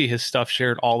I see his stuff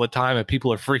shared all the time and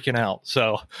people are freaking out.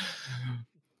 So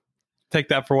take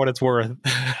that for what it's worth.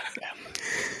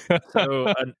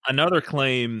 So another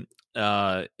claim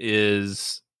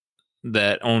is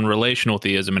that on relational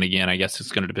theism, and again, I guess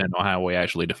it's going to depend on how we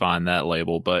actually define that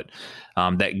label, but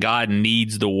that God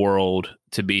needs the world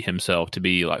to be himself, to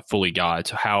be, like, fully God.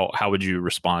 So how would you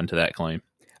respond to that claim?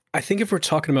 I think if we're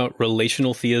talking about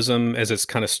relational theism as it's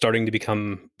kind of starting to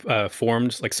become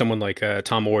formed, like someone like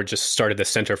Tom Ward just started the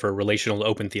Center for Relational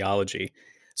Open Theology.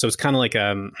 So it's kind of like,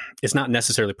 it's not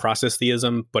necessarily process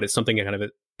theism, but it's something kind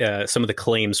of, some of the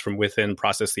claims from within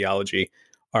process theology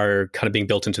are kind of being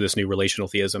built into this new relational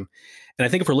theism. And I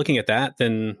think if we're looking at that,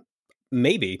 then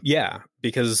maybe, yeah,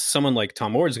 because someone like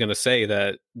Tom Ward is going to say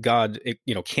that God,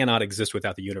 cannot exist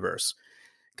without the universe.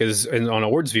 Because on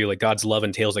Ward's view, like, God's love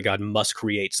entails that God must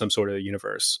create some sort of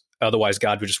universe. Otherwise,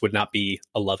 God would not be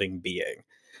a loving being.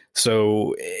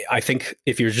 So I think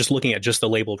if you're just looking at just the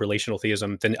label relational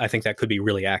theism, then I think that could be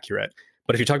really accurate.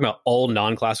 But if you're talking about all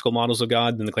non-classical models of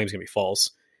God, then the claim's going to be false.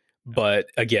 But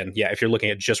again, yeah, if you're looking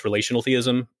at just relational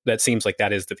theism, that seems like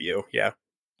that is the view. Yeah.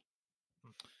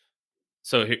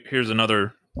 So here's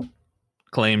another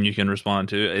claim you can respond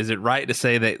to. Is it right to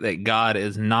say that God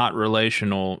is not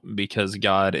relational because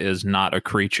God is not a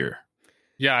creature?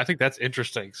 Yeah, I think that's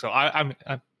interesting. So I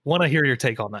want to hear your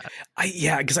take on that.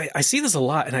 Because I see this a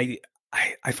lot, and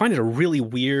I find it a really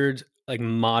weird, like,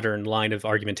 modern line of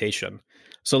argumentation.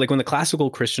 So, like, when the classical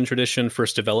Christian tradition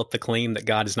first developed the claim that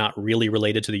God is not really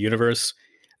related to the universe,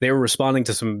 they were responding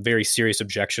to some very serious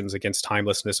objections against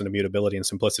timelessness and immutability and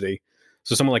simplicity.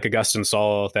 So someone like Augustine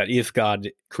saw that if God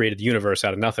created the universe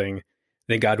out of nothing,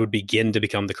 then God would begin to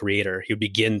become the creator. He would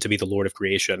begin to be the Lord of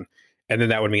creation. And then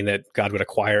that would mean that God would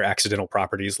acquire accidental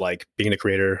properties like being the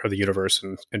creator of the universe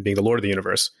and being the Lord of the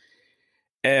universe.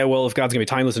 Well, if God's going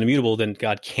to be timeless and immutable, then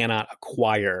God cannot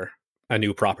acquire a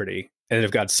new property. And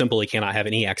if God simply cannot have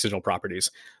any accidental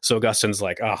properties. So Augustine's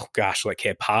like, oh gosh, like,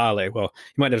 che palle. Well,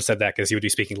 he might not have said that because he would be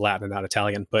speaking Latin and not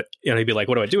Italian. But, he'd be like,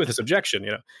 what do I do with this objection,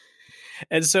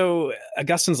 And so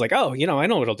Augustine's like, oh, I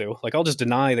know what I'll do. Like, I'll just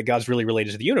deny that God's really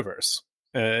related to the universe.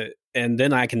 And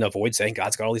then I can avoid saying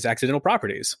God's got all these accidental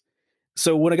properties.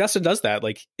 So when Augustine does that,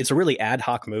 like, it's a really ad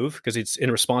hoc move because it's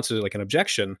in response to, like, an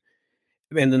objection.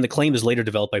 And then the claim is later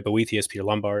developed by Boethius, Peter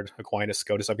Lombard, Aquinas,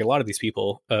 Scotus. A lot of these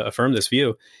people affirm this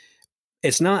view.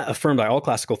 It's not affirmed by all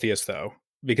classical theists, though,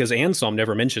 because Anselm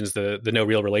never mentions the no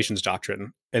real relations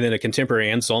doctrine. And then a contemporary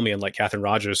Anselmian like Catherine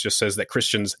Rogers just says that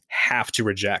Christians have to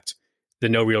reject the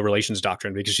no real relations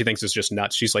doctrine because she thinks it's just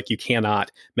nuts. She's like, you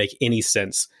cannot make any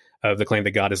sense of the claim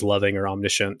that God is loving or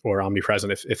omniscient or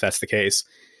omnipresent if that's the case.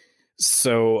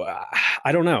 So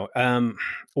I don't know.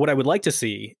 What I would like to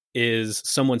see is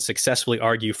someone successfully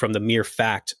argue from the mere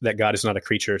fact that God is not a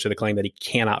creature to the claim that he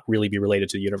cannot really be related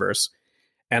to the universe.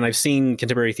 And I've seen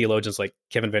contemporary theologians like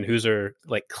Kevin Van Hooser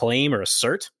like claim or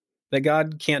assert that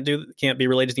God can't be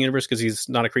related to the universe because he's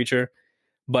not a creature.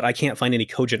 But I can't find any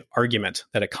cogent argument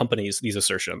that accompanies these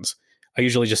assertions. I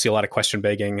usually just see a lot of question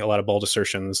begging, a lot of bold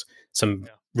assertions, some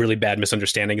really bad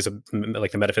misunderstandings of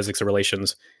like the metaphysics of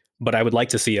relations. But I would like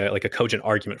to see a cogent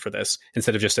argument for this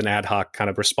instead of just an ad hoc kind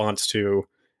of response to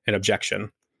an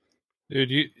objection. Dude,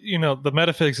 you know, the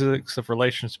metaphysics of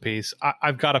relations piece,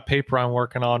 I've got a paper I'm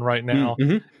working on right now,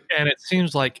 and it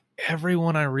seems like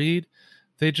everyone I read,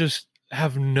 they just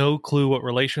have no clue what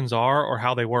relations are or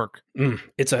how they work.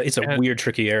 It's a weird,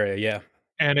 tricky area, yeah.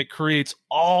 And it creates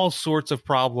all sorts of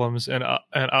problems and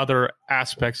other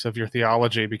aspects of your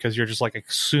theology because you're just like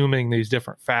assuming these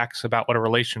different facts about what a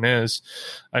relation is.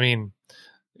 I mean,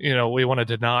 you know, we want to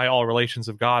deny all relations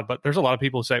of God, but there's a lot of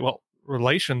people who say, well,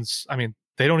 relations, I mean,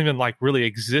 they don't even like really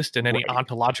exist in any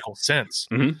ontological sense.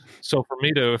 So for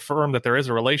me to affirm that there is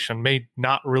a relation may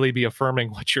not really be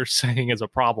affirming what you're saying is a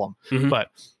problem, but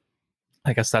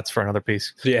I guess that's for another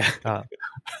piece. Yeah.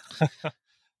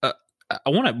 I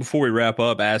want to, before we wrap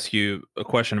up, ask you a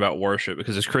question about worship,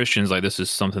 because as Christians, like, this is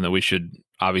something that we should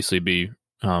obviously be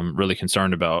really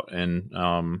concerned about. And,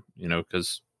 you know,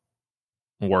 because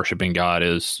worshiping God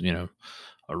is, you know,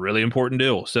 a really important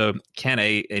deal. So can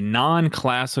a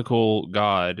non-classical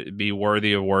God be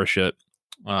worthy of worship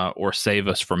or save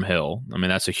us from hell? I mean,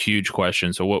 that's a huge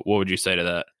question. So what would you say to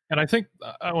that? And I think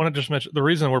I want to just mention the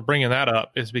reason we're bringing that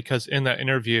up is because in that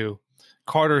interview,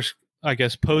 Carter's, I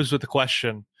guess, posed with the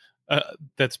question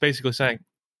that's basically saying,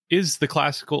 is the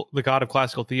God of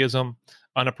classical theism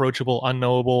unapproachable,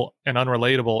 unknowable, and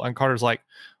unrelatable? And Carter's like,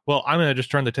 well, I'm going to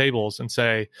just turn the tables and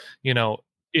say, you know,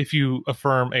 if you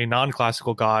affirm a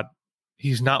non-classical God,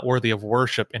 he's not worthy of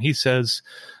worship. And he says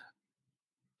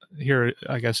here,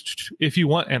 I guess, if you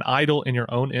want an idol in your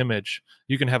own image,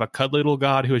 you can have a cuddly little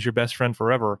God who is your best friend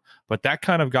forever, but that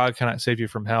kind of God cannot save you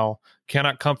from hell,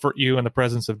 cannot comfort you in the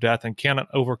presence of death, and cannot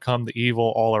overcome the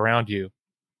evil all around you.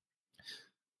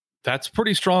 That's a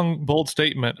pretty strong, bold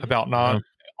statement about not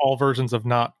all versions of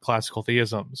not classical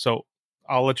theism. So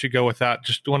I'll let you go with that.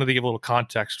 Just wanted to give a little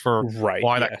context for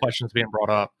why that question is being brought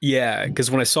up. Yeah, because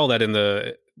when I saw that in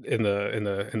the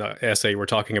essay we're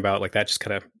talking about, like, that just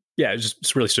kind of it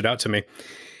just really stood out to me.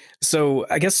 So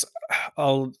I guess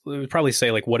I'll probably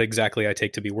say, like, what exactly I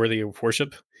take to be worthy of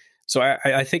worship. So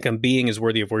I think a being is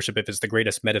worthy of worship if it's the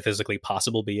greatest metaphysically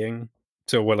possible being.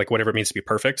 So whatever it means to be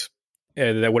perfect,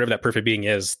 and that whatever that perfect being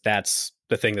is, that's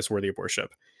the thing that's worthy of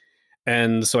worship.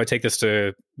 And so I take this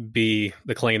to be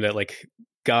the claim that, like,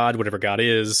 God, whatever God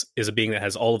is a being that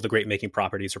has all of the great making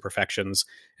properties or perfections,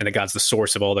 and that God's the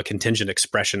source of all the contingent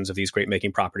expressions of these great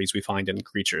making properties we find in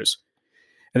creatures.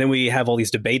 And then we have all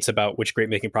these debates about which great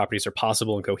making properties are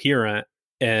possible and coherent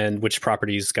and which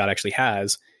properties God actually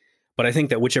has. But I think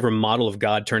that whichever model of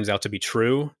God turns out to be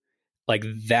true, like,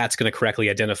 that's going to correctly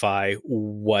identify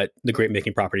what the great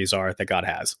making properties are that God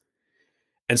has.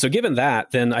 And so given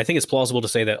that, then I think it's plausible to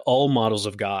say that all models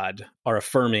of God are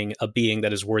affirming a being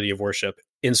that is worthy of worship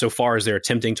insofar as they're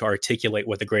attempting to articulate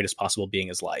what the greatest possible being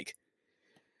is like.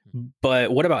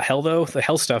 But what about hell, though? The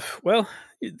hell stuff, well,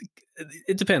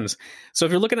 it depends. So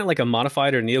if you're looking at like a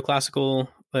modified or neoclassical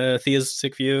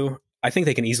theistic view, I think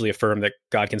they can easily affirm that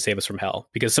God can save us from hell,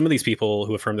 because some of these people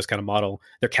who affirm this kind of model,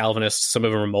 they're Calvinists, some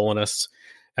of them are Mullinists.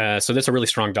 So that's a really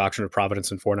strong doctrine of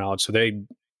providence and foreknowledge. So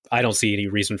I don't see any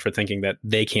reason for thinking that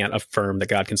they can't affirm that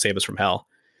God can save us from hell.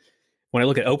 When I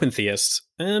look at open theists,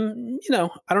 you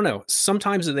know, I don't know.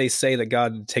 Sometimes they say that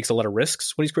God takes a lot of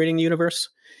risks when he's creating the universe,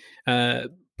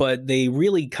 but they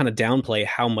really kind of downplay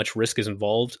how much risk is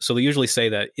involved. So they usually say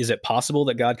that, is it possible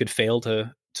that God could fail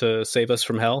to save us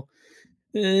from hell?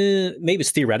 Maybe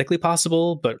it's theoretically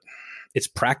possible, but it's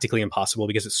practically impossible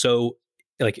because it's so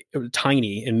like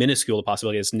tiny and minuscule. The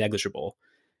possibility is negligible.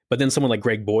 But then someone like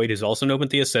Greg Boyd, who's also an open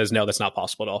theist, says, no, that's not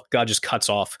possible at all. God just cuts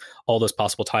off all those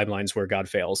possible timelines where God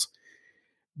fails.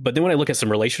 But then when I look at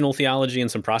some relational theology and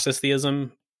some process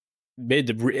theism, then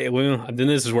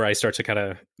this is where I start to kind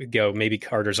of go, maybe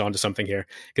Carter's onto something here.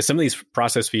 Because some of these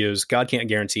process views, God can't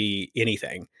guarantee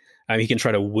anything. He can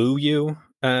try to woo you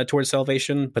towards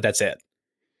salvation, but that's it.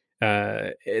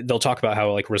 They'll talk about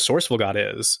how, like, resourceful God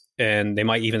is, and they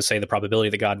might even say the probability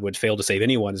that God would fail to save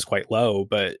anyone is quite low,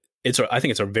 but I think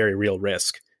it's a very real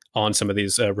risk on some of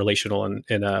these relational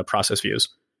and process views.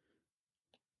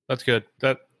 That's good.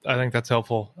 I think that's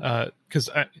helpful, because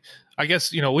I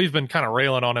guess, you know, we've been kind of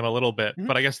railing on him a little bit,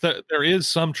 but I guess there is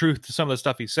some truth to some of the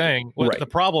stuff he's saying. What the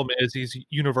problem is, he's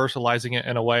universalizing it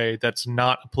in a way that's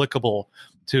not applicable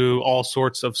to all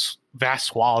sorts of vast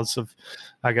swaths of,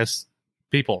 I guess,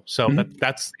 people. So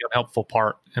that's the unhelpful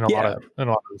part in a lot of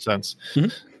the sense.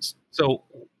 So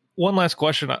one last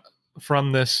question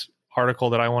from this article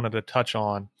that I wanted to touch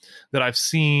on, that I've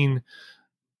seen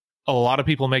a lot of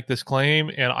people make this claim,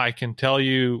 and I can tell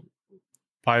you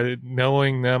by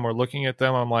knowing them or looking at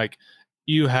them, I'm like,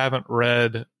 you haven't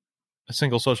read a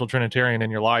single social Trinitarian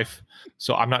in your life,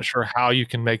 so I'm not sure how you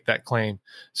can make that claim.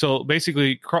 So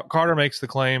basically, Carter makes the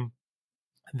claim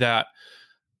that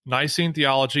Nicene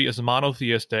theology is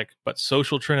monotheistic, but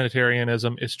social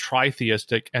Trinitarianism is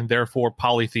tritheistic and therefore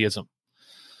polytheism.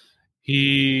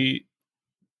 He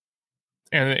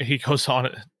goes on.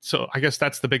 So I guess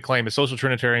that's the big claim: is social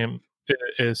Trinitarian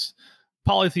is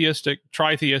polytheistic,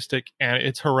 tritheistic, and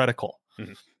it's heretical.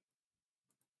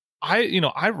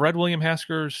 I've read William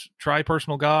Hasker's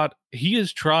Tri-Personal God. He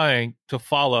is trying to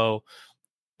follow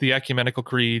the ecumenical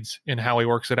creeds in how he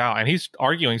works it out, and he's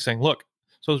arguing, saying, "Look,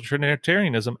 social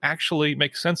Trinitarianism actually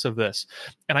makes sense of this."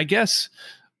 And I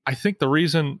think the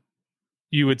reason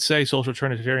you would say social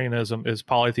Trinitarianism is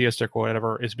polytheistic or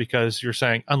whatever is because you're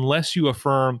saying, unless you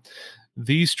affirm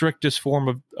the strictest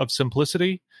form of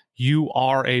simplicity, you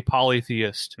are a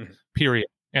polytheist, period.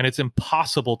 And it's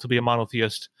impossible to be a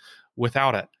monotheist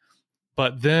without it.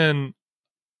 But then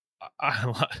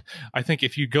I think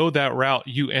if you go that route,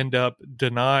 you end up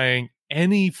denying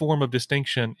any form of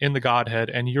distinction in the Godhead,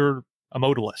 and you're a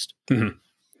modalist.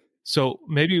 So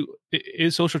maybe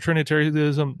is social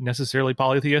Trinitarianism necessarily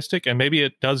polytheistic? And maybe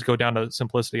it does go down to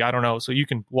simplicity. I don't know. So you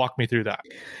can walk me through that.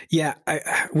 Yeah,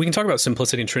 we can talk about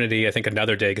simplicity and Trinity, I think,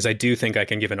 another day, because I do think I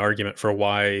can give an argument for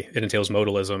why it entails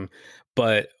modalism.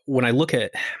 But when I look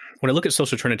at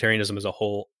social Trinitarianism as a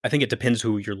whole, I think it depends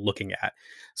who you're looking at.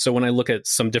 So when I look at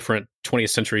some different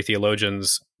 20th century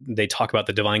theologians, they talk about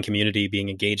the divine community being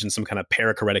engaged in some kind of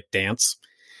parachoretic dance.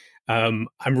 I'm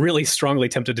really strongly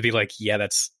tempted to be like, yeah,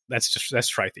 that's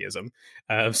tritheism.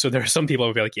 So there are some people who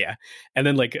will be like, yeah. And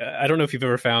then I don't know if you've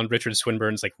ever found Richard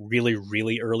Swinburne's really,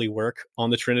 really early work on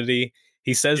the Trinity.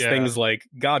 He says things like,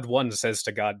 God one says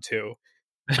to God two.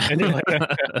 And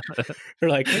they're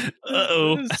like,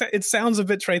 uh-oh, it sounds a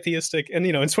bit tritheistic. And,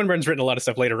 and Swinburne's written a lot of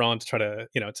stuff later on to try to,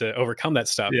 to overcome that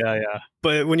stuff. Yeah.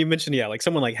 But when you mention,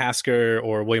 someone like Hasker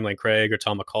or William Lane Craig or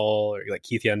Tom McCall or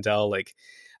Keith Yandel,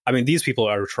 these people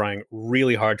are trying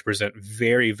really hard to present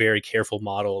very, very careful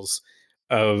models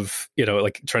of,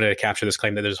 trying to capture this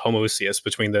claim that there's homoousios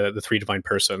between the three divine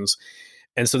persons.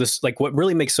 And so this, what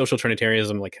really makes social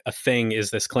Trinitarianism a thing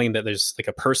is this claim that there's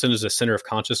a person is a center of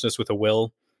consciousness with a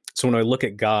will. So when I look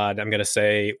at God, I'm going to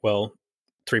say, well,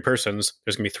 three persons,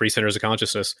 there's going to be three centers of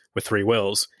consciousness with three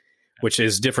wills, which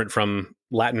is different from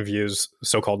Latin views,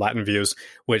 so-called Latin views,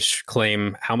 which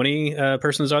claim how many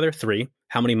persons are there? Three.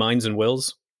 How many minds and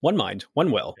wills? One mind,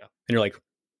 one will. Yeah. And you're like,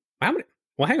 how many?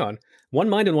 Well, hang on. One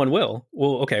mind and one will.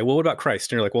 Well, okay. Well, what about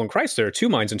Christ? And you're like, well, in Christ, there are two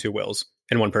minds and two wills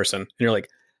and one person. And you're like,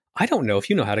 I don't know if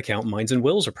you know how to count minds and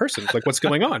wills or persons. What's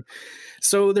going on?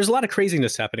 So there's a lot of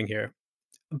craziness happening here.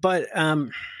 But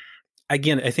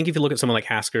again, I think if you look at someone like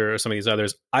Hasker or some of these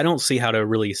others, I don't see how to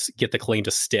really get the claim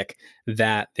to stick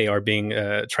that they are being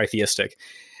tritheistic,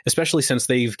 especially since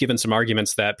they've given some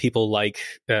arguments that people like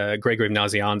Gregory of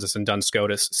Nazianzus and Duns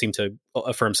Scotus seem to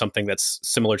affirm something that's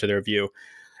similar to their view.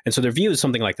 And so their view is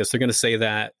something like this. They're going to say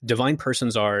that divine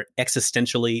persons are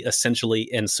existentially, essentially,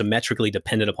 and symmetrically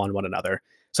dependent upon one another,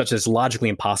 such as logically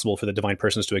impossible for the divine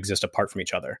persons to exist apart from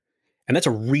each other. And that's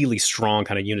a really strong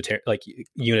kind of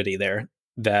unity there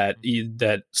that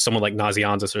someone like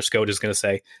Nazianzus or Scotus is going to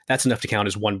say that's enough to count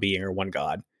as one being or one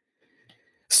God.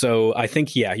 So I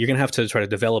think, you're going to have to try to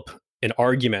develop an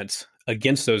argument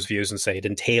against those views and say it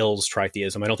entails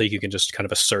tritheism. I don't think you can just kind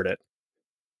of assert it.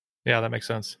 Yeah, that makes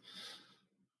sense.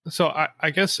 So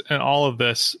I guess in all of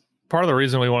this, part of the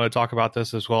reason we want to talk about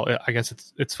this as well, I guess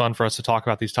it's fun for us to talk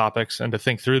about these topics and to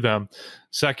think through them.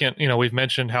 Second, we've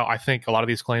mentioned how I think a lot of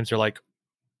these claims are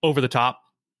over the top,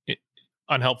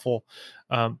 unhelpful.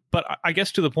 But I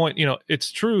guess to the point,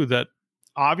 it's true that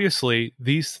obviously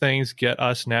these things get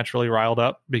us naturally riled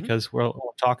up because we're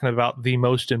talking about the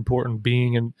most important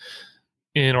being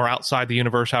in or outside the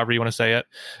universe, however you want to say it.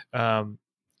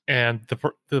 And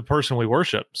the person we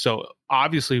worship. So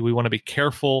obviously we want to be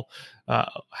careful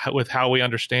with how we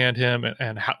understand him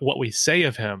and what we say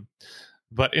of him.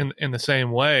 But in the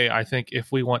same way, I think if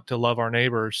we want to love our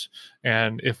neighbors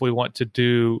and if we want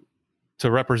to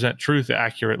represent truth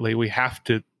accurately, we have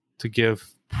to give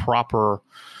proper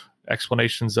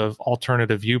explanations of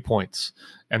alternative viewpoints.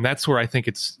 And that's where I think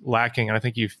it's lacking. And I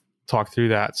think you've talked through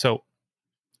that. So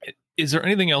is there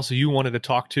anything else you wanted to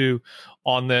talk to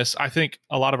on this? I think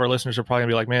a lot of our listeners are probably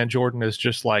gonna be like, man, Jordan is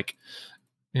just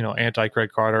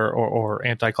anti-Craig Carter or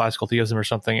anti-classical theism or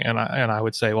something, and I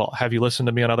would say, well, have you listened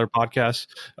to me on other podcasts?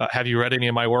 Have you read any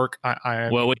of my work?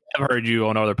 Well, we have heard you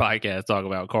on other podcasts talk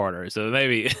about Carter, so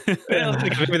maybe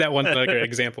maybe that one's not a great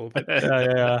example. But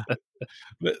yeah.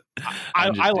 But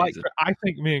I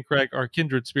think me and Craig are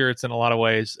kindred spirits in a lot of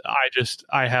ways.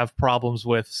 I have problems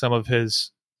with some of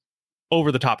his over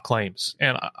the top claims,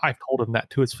 and I've told him that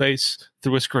to his face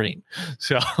through a screen.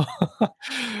 So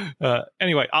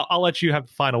anyway, I'll let you have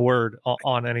the final word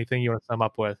on anything you want to sum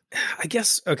up with. I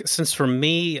guess, since for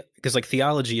me, because like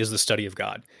theology is the study of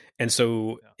God. And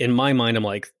so in my mind, I'm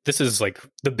like, this is like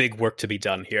the big work to be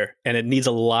done here. And it needs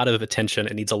a lot of attention.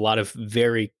 It needs a lot of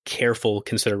very careful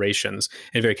considerations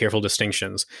and very careful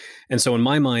distinctions. And so in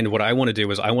my mind, what I want to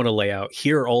do is I want to lay out,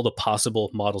 here are all the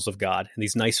possible models of God and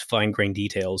these nice fine-grained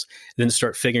details, and then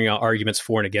start figuring out arguments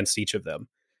for and against each of them.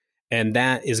 And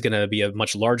that is going to be a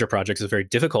much larger project. It's a very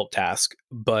difficult task,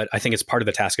 but I think it's part of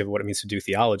the task of what it means to do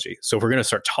theology. So if we're going to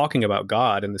start talking about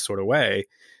God in this sort of way,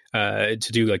 to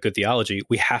do like good theology,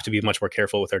 we have to be much more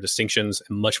careful with our distinctions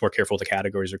and much more careful with the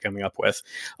categories we're coming up with.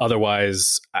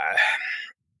 Otherwise, I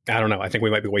don't know. I think we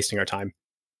might be wasting our time.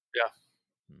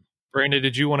 Yeah. Brandon,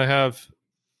 did you want to have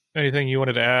anything you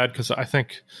wanted to add? Because I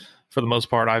think for the most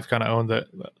part, I've kind of owned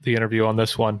the interview on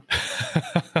this one.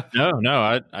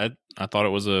 No, I thought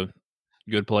it was a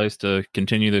good place to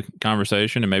continue the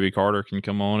conversation, and maybe Carter can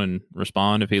come on and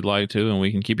respond if he'd like to, and we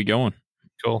can keep it going.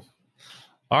 Cool.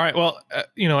 All right. Well,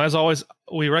 as always,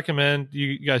 we recommend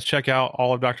you guys check out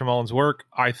all of Dr. Mullins' work.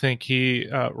 I think he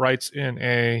writes in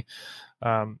a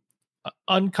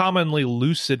uncommonly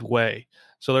lucid way.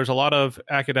 So there's a lot of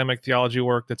academic theology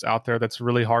work that's out there that's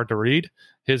really hard to read.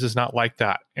 His is not like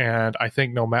that. And I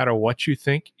think no matter what you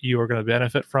think, you are going to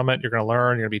benefit from it. You're going to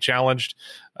learn. You're going to be challenged.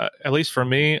 At least for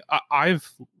me,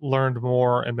 I've learned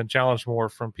more and been challenged more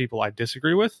from people I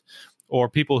disagree with, or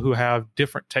people who have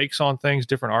different takes on things,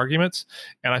 different arguments.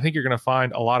 And I think you're going to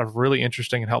find a lot of really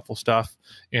interesting and helpful stuff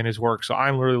in his work. So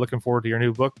I'm really looking forward to your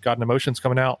new book, God and Emotions,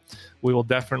 coming out. We will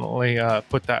definitely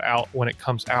put that out when it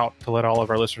comes out to let all of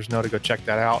our listeners know to go check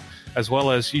that out, as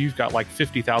well as you've got like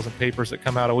 50,000 papers that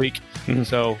come out a week.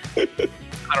 So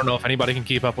I don't know if anybody can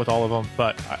keep up with all of them,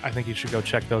 but I think you should go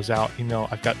check those out.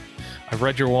 I've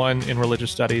read your one in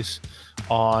religious studies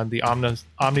on the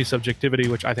omnisubjectivity,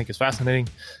 which I think is fascinating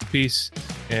piece,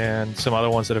 and some other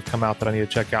ones that have come out that I need to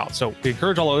check out. So we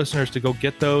encourage all our listeners to go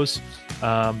get those.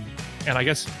 And I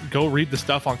guess go read the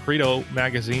stuff on Credo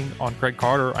magazine on Craig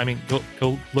Carter. I mean,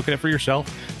 go look at it for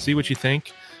yourself, see what you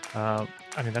think.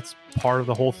 That's part of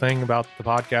the whole thing about the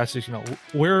podcast is,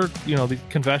 we're, the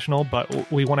confessional,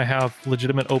 but we want to have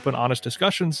legitimate, open, honest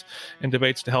discussions and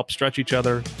debates to help stretch each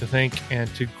other to think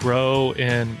and to grow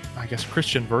in, I guess,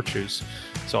 Christian virtues.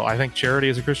 So I think charity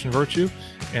is a Christian virtue.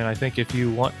 And I think if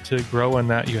you want to grow in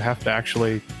that, you have to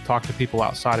actually talk to people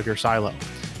outside of your silo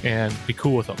and be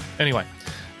cool with them. Anyway,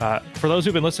 for those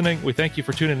who've been listening, we thank you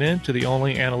for tuning in to the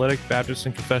only analytic Baptist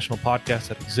and confessional podcast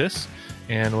that exists.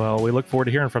 And we look forward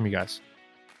to hearing from you guys.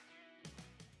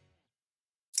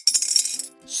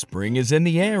 Spring is in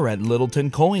the air at Littleton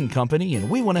Coin Company, and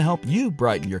we want to help you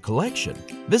brighten your collection.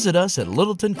 Visit us at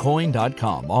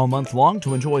littletoncoin.com all month long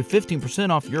to enjoy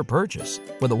 15% off your purchase.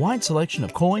 With a wide selection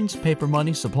of coins, paper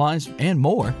money, supplies, and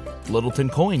more, Littleton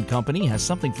Coin Company has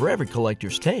something for every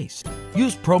collector's taste.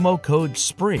 Use promo code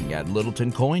SPRING at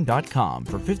littletoncoin.com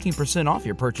for 15% off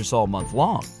your purchase all month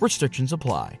long. Restrictions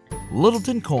apply.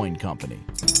 Littleton Coin Company.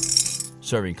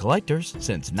 Serving collectors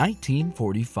since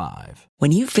 1945.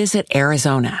 When you visit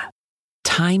Arizona,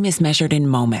 time is measured in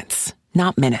moments,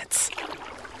 not minutes.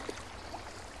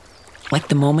 Like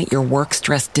the moment your work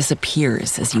stress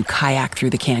disappears as you kayak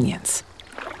through the canyons.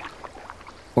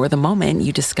 Or the moment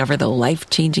you discover the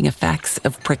life-changing effects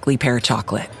of prickly pear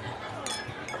chocolate.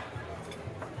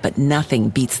 But nothing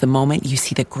beats the moment you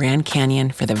see the Grand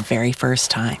Canyon for the very first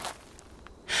time.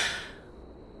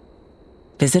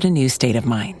 Visit a new state of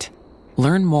mind.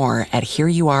 Learn more at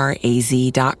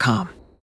hereyouareaz.com.